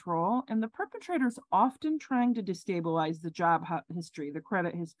and control, and the perpetrator's often trying to destabilize the job history, the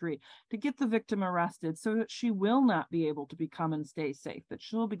credit history, to get the victim arrested so that she will not be able to become and stay safe, that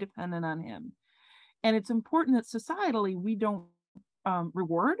she'll be dependent on him. And it's important that societally we don't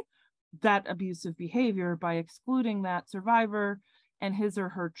reward that abusive behavior by excluding that survivor and his or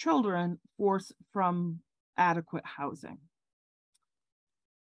her children from adequate housing.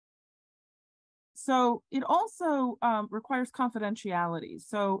 So it also requires confidentiality.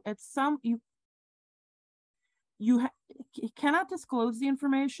 So at you cannot disclose the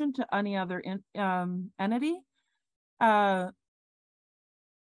information to any other entity,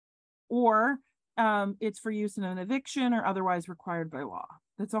 or it's for use in an eviction or otherwise required by law.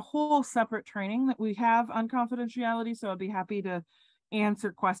 That's a whole separate training that we have on confidentiality. So I'd be happy to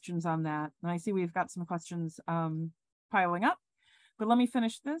answer questions on that. And I see we've got some questions piling up, but let me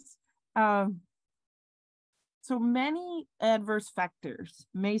finish this. So many adverse factors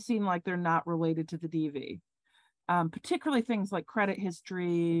may seem like they're not related to the DV. Particularly things like credit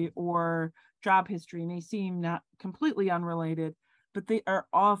history or job history may seem not completely unrelated, but they are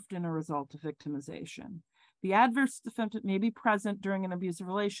often a result of victimization. The adverse defendant may be present during an abusive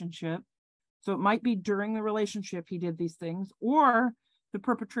relationship. So it might be during the relationship he did these things, or the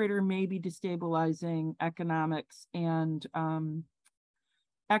perpetrator may be destabilizing economics and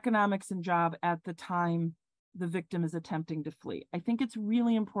job at the time the victim is attempting to flee. I think it's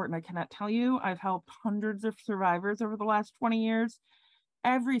really important. I cannot tell you, I've helped hundreds of survivors over the last 20 years.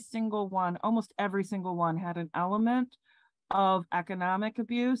 Every single one, almost every single one had an element of economic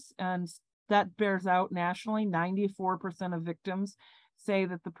abuse, and that bears out nationally. 94% of victims say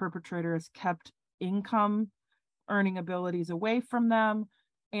that the perpetrator has kept income earning abilities away from them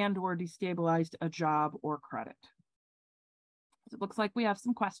and or destabilized a job or credit. It looks like we have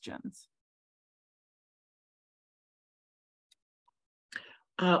some questions.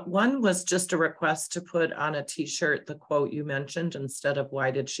 One was just a request to put on a t-shirt the quote you mentioned. Instead of "why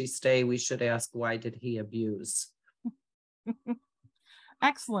did she stay," we should ask, "why did he abuse?"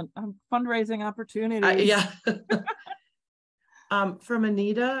 Excellent. Fundraising opportunities. Yeah. From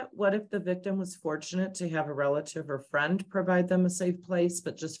Anita, what if the victim was fortunate to have a relative or friend provide them a safe place,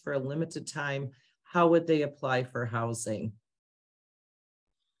 but just for a limited time? How would they apply for housing?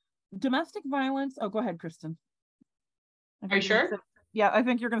 Domestic violence. Oh, go ahead, Kristen. Are you sure? Yeah, I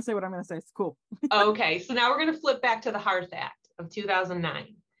think you're going to say what I'm going to say. It's cool. Okay, so now we're going to flip back to the Hearth Act of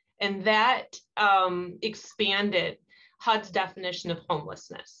 2009. And that expanded HUD's definition of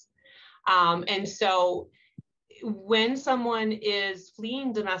homelessness. And so when someone is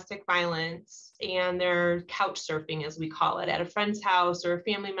fleeing domestic violence and they're couch surfing, as we call it, at a friend's house or a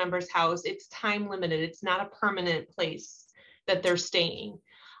family member's house, it's time limited. It's not a permanent place that they're staying.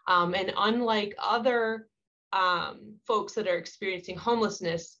 And unlike other folks that are experiencing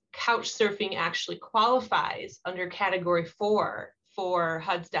homelessness, couch surfing actually qualifies under category 4 for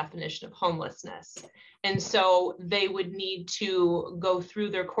HUD's definition of homelessness. And so they would need to go through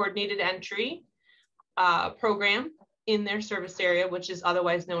their coordinated entry program in their service area, which is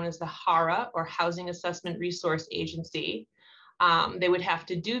otherwise known as the HARA, or Housing Assessment Resource Agency. They would have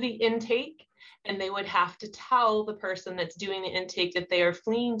to do the intake, and they would have to tell the person that's doing the intake that they are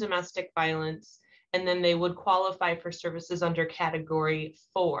fleeing domestic violence, and then they would qualify for services under category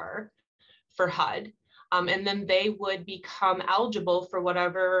 4 for HUD. And then they would become eligible for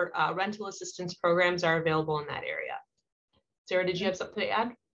whatever rental assistance programs are available in that area. Sarah, did you have something to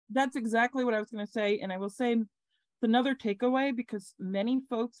add? That's exactly what I was going to say. And I will say another takeaway, because many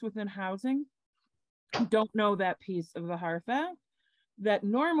folks within housing don't know that piece of the Hearth Act, that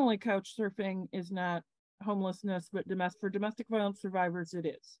normally couch surfing is not homelessness, but for domestic violence survivors, it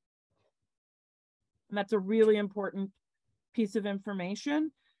is. And that's a really important piece of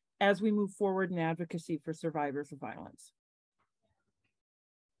information as we move forward in advocacy for survivors of violence.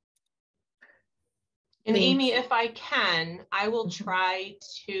 And Amy, if I can, I will try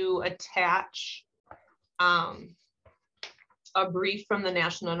to attach a brief from the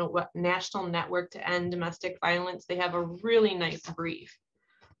National Network to End Domestic Violence. They have a really nice brief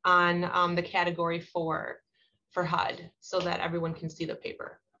on the category 4 for HUD, so that everyone can see the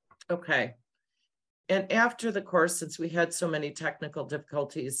paper. Okay. And after the course, since we had so many technical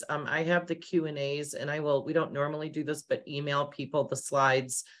difficulties, I have the Q&As, and we don't normally do this, but email people the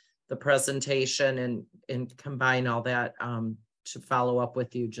slides, the presentation, and combine all that to follow up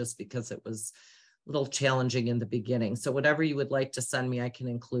with you, just because it was a little challenging in the beginning. So whatever you would like to send me, I can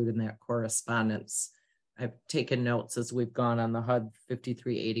include in that correspondence. I've taken notes as we've gone on the HUD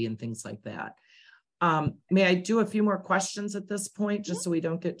 5380 and things like that. May I do a few more questions at this point, just so we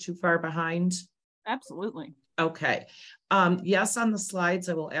don't get too far behind? Absolutely. Okay. Yes, on the slides,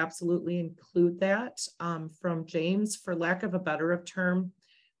 I will absolutely include that. From James, for lack of a better term,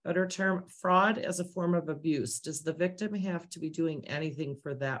 fraud as a form of abuse. Does the victim have to be doing anything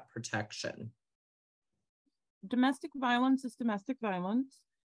for that protection? Domestic violence is domestic violence.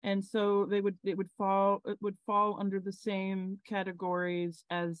 And so it would fall under the same categories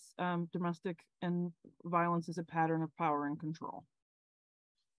as domestic and violence is a pattern of power and control.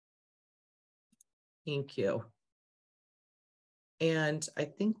 Thank you. And I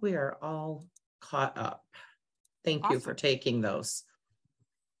think we are all caught up. Thank you for taking those.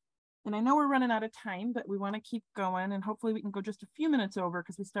 And I know we're running out of time, but we want to keep going, and hopefully we can go just a few minutes over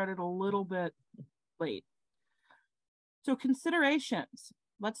because we started a little bit late. So considerations.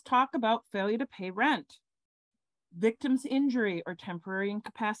 let's talk about failure to pay rent, victim's injury or temporary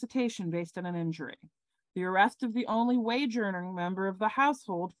incapacitation based on an injury. The arrest of the only wage earning member of the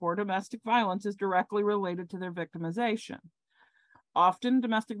household for domestic violence is directly related to their victimization. Often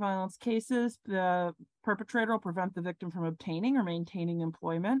domestic violence cases, the perpetrator will prevent the victim from obtaining or maintaining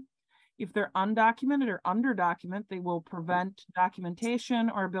employment. If they're undocumented or underdocumented, they will prevent documentation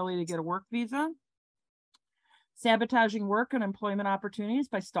or ability to get a work visa. Sabotaging work and employment opportunities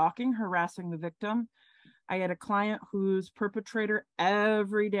by stalking, harassing the victim. I had a client whose perpetrator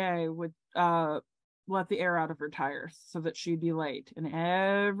every day would let the air out of her tires so that she'd be late. And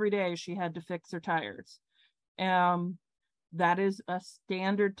every day she had to fix her tires. That is a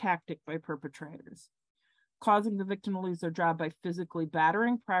standard tactic by perpetrators. Causing the victim to lose their job by physically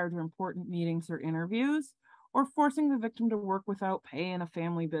battering prior to important meetings or interviews, or forcing the victim to work without pay in a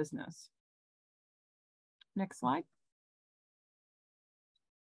family business. Next slide.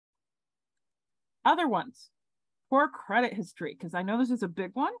 Other ones, poor credit history, because I know this is a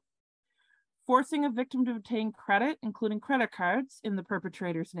big one. Forcing a victim to obtain credit, including credit cards, in the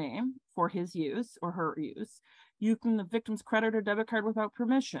perpetrator's name for his use or her use, using the victim's credit or debit card without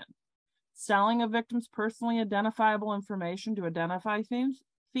permission, selling a victim's personally identifiable information to identity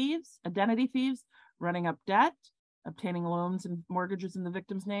thieves, running up debt, obtaining loans and mortgages in the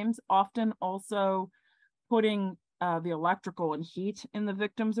victim's names, often also putting the electrical and heat in the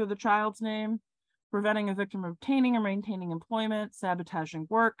victim's or the child's name, preventing a victim from obtaining or maintaining employment, sabotaging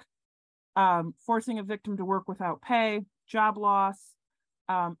work, forcing a victim to work without pay, job loss,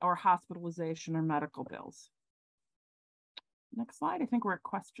 or hospitalization or medical bills. Next slide. I think we're at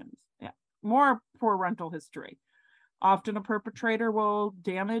questions. Yeah, more poor rental history. Often a perpetrator will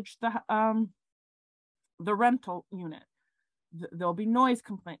damage the rental unit. There'll be noise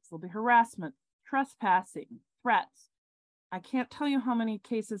complaints, there'll be harassment, trespassing, threats. I can't tell you how many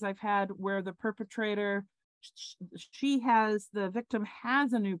cases I've had where the perpetrator, the victim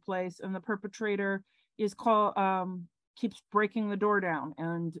has a new place and the perpetrator is keeps breaking the door down,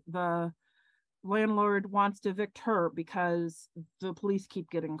 and the landlord wants to evict her because the police keep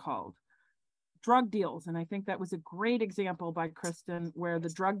getting called. Drug deals, and I think that was a great example by Kristen, where the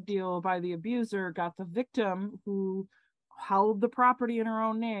drug deal by the abuser got the victim, who held the property in her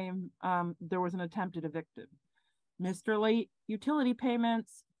own name, there was an attempted eviction. Mr. Late utility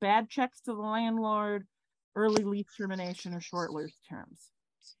payments, bad checks to the landlord, early lease termination or short lease terms.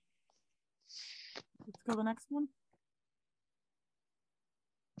 Let's go to the next one.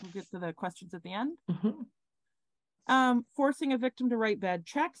 We'll get to the questions at the end. Forcing a victim to write bad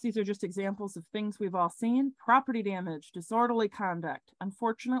checks. These are just examples of things we've all seen. Property damage, disorderly conduct.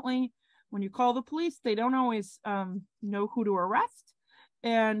 Unfortunately, when you call the police, they don't always know who to arrest.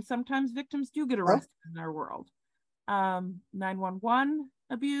 And sometimes victims do get arrested in our world. 911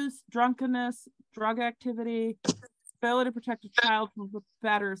 abuse, drunkenness, drug activity, failure to protect a child from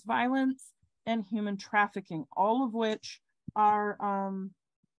batter's violence, and human trafficking, all of which are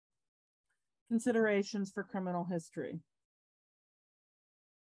considerations for criminal history.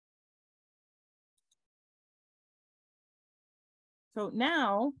 So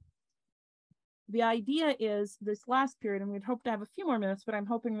now the idea is this last period, and we'd hope to have a few more minutes, but I'm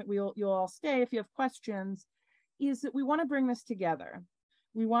hoping that you'll all stay if you have questions, is that we want to bring this together.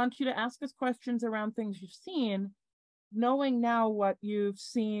 We want you to ask us questions around things you've seen, knowing now what you've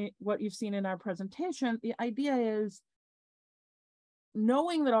seen in our presentation. The idea is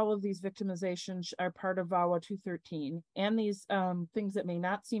knowing that all of these victimizations are part of VAWA 213 and these things that may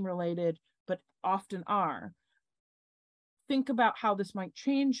not seem related, but often are. Think about how this might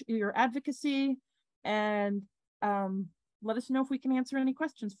change your advocacy, and let us know if we can answer any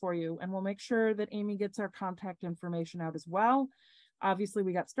questions for you. And we'll make sure that Amy gets our contact information out as well. Obviously,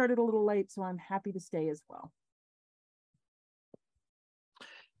 we got started a little late, so I'm happy to stay as well.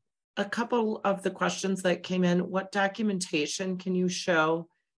 A couple of the questions that came in: what documentation can you show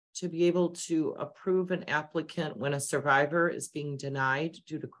to be able to approve an applicant when a survivor is being denied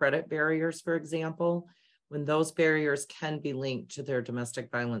due to credit barriers, for example, when those barriers can be linked to their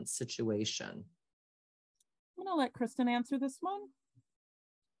domestic violence situation? I'm going to let Kristen answer this one.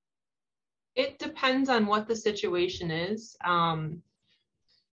 It depends on what the situation is.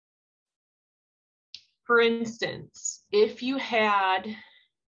 For instance, if you had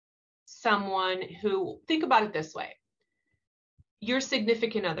someone who, think about it this way, your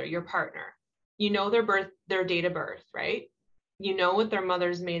significant other, your partner, you know their date of birth, right? You know what their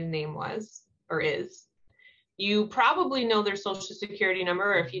mother's maiden name was or is. You probably know their social security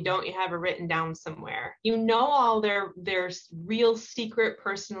number, or if you don't, you have it written down somewhere. You know all their real secret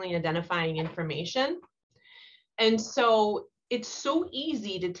personally identifying information. And so it's so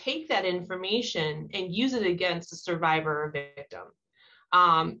easy to take that information and use it against a survivor or victim.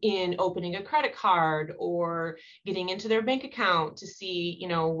 In opening a credit card or getting into their bank account to see, you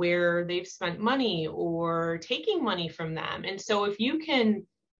know, where they've spent money or taking money from them. And so if you can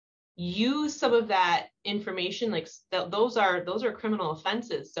use some of that information, like those are criminal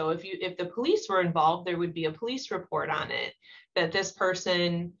offenses. So if the police were involved, there would be a police report on it that this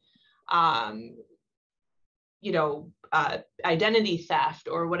person, you know, identity theft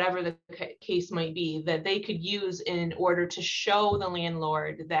or whatever the case might be, that they could use in order to show the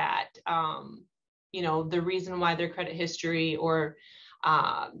landlord that, you know, the reason why their credit history or,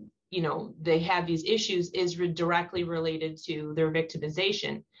 you know, they have these issues is directly related to their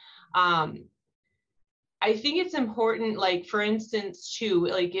victimization. I think it's important, like, for instance, too,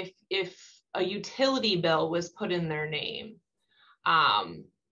 like if a utility bill was put in their name,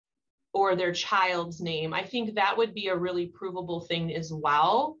 or their child's name, I think that would be a really provable thing as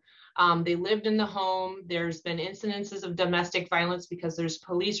well. They lived in the home. There's been incidences of domestic violence because there's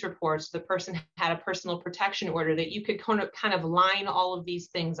police reports. The person had a personal protection order, that you could kind of line all of these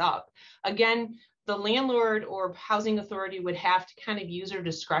things up. Again, the landlord or housing authority would have to kind of use their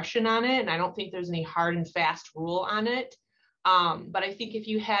discretion on it. And I don't think there's any hard and fast rule on it. But I think if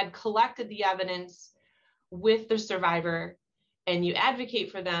you had collected the evidence with the survivor and you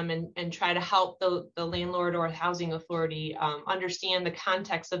advocate for them and try to help the landlord or housing authority understand the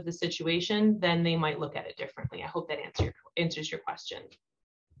context of the situation, then they might look at it differently. I hope that answers your question.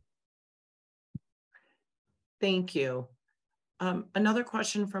 Thank you. Another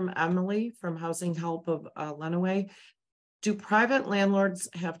question from Emily from Housing Help of Lenawee. Do private landlords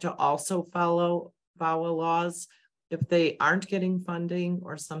have to also follow VAWA laws if they aren't getting funding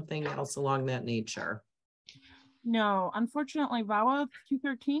or something else along that nature? No, unfortunately, VAWA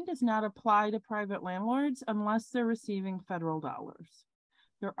 213 does not apply to private landlords unless they're receiving federal dollars.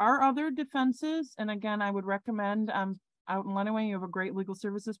 There are other defenses, and again, I would recommend, out in Lenawee, you have a great legal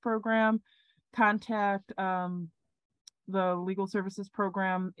services program. Contact the legal services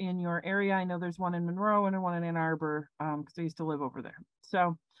program in your area. I know there's one in Monroe and one in Ann Arbor, because I used to live over there.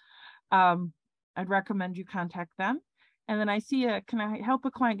 So I'd recommend you contact them. And then I see can I help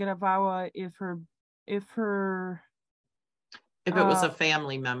a client get a VAWA if it was a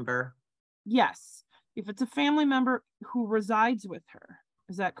family member? Yes, if it's a family member who resides with her.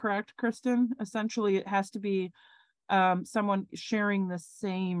 Is that correct, Kristen? Essentially, it has to be someone sharing the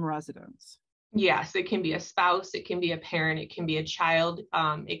same residence. Yes, it can be a spouse, it can be a parent, it can be a child,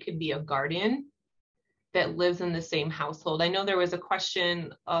 it could be a guardian that lives in the same household. I know there was a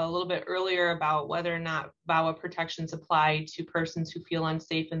question a little bit earlier about whether or not VAWA protections apply to persons who feel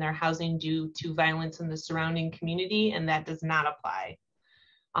unsafe in their housing due to violence in the surrounding community, and that does not apply.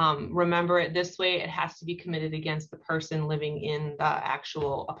 Remember it this way, it has to be committed against the person living in the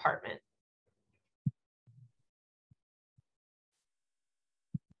actual apartment.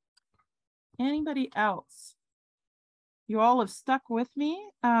 Anybody else? You all have stuck with me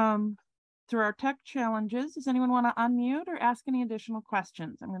through our tech challenges. Does anyone want to unmute or ask any additional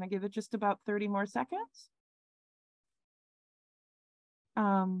questions? I'm going to give it just about 30 more seconds.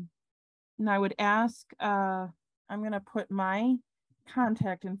 And I would ask, I'm going to put my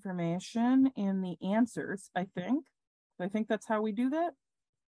contact information in the answers, I think. I think that's how we do that.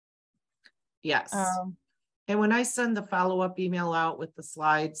 Yes. And when I send the follow-up email out with the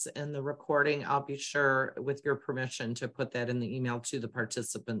slides and the recording, I'll be sure, with your permission, to put that in the email to the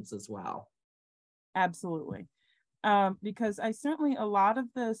participants as well. Absolutely. Because I certainly, a lot of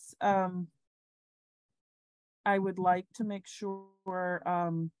this, I would like to make sure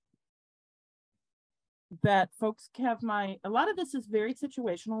that folks have a lot of this is very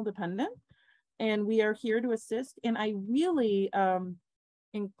situational dependent, and we are here to assist. And I really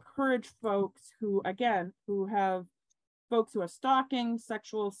encourage folks who have folks who are stalking,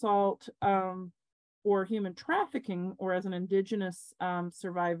 sexual assault, or human trafficking, or as an Indigenous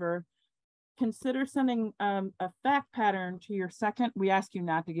survivor, consider sending a fact pattern to your second. We ask you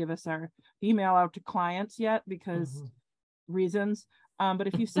not to give us our email out to clients yet because reasons. But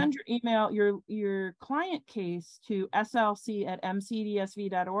if you send your email, your client case to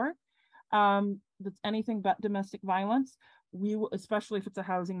slc@mcdsv.org, that's anything but domestic violence, we will, especially if it's a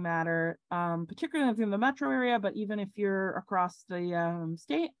housing matter, particularly if you're in the metro area, but even if you're across the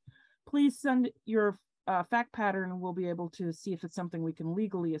state, please send your fact pattern, and we'll be able to see if it's something we can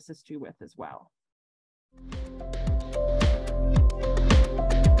legally assist you with as well.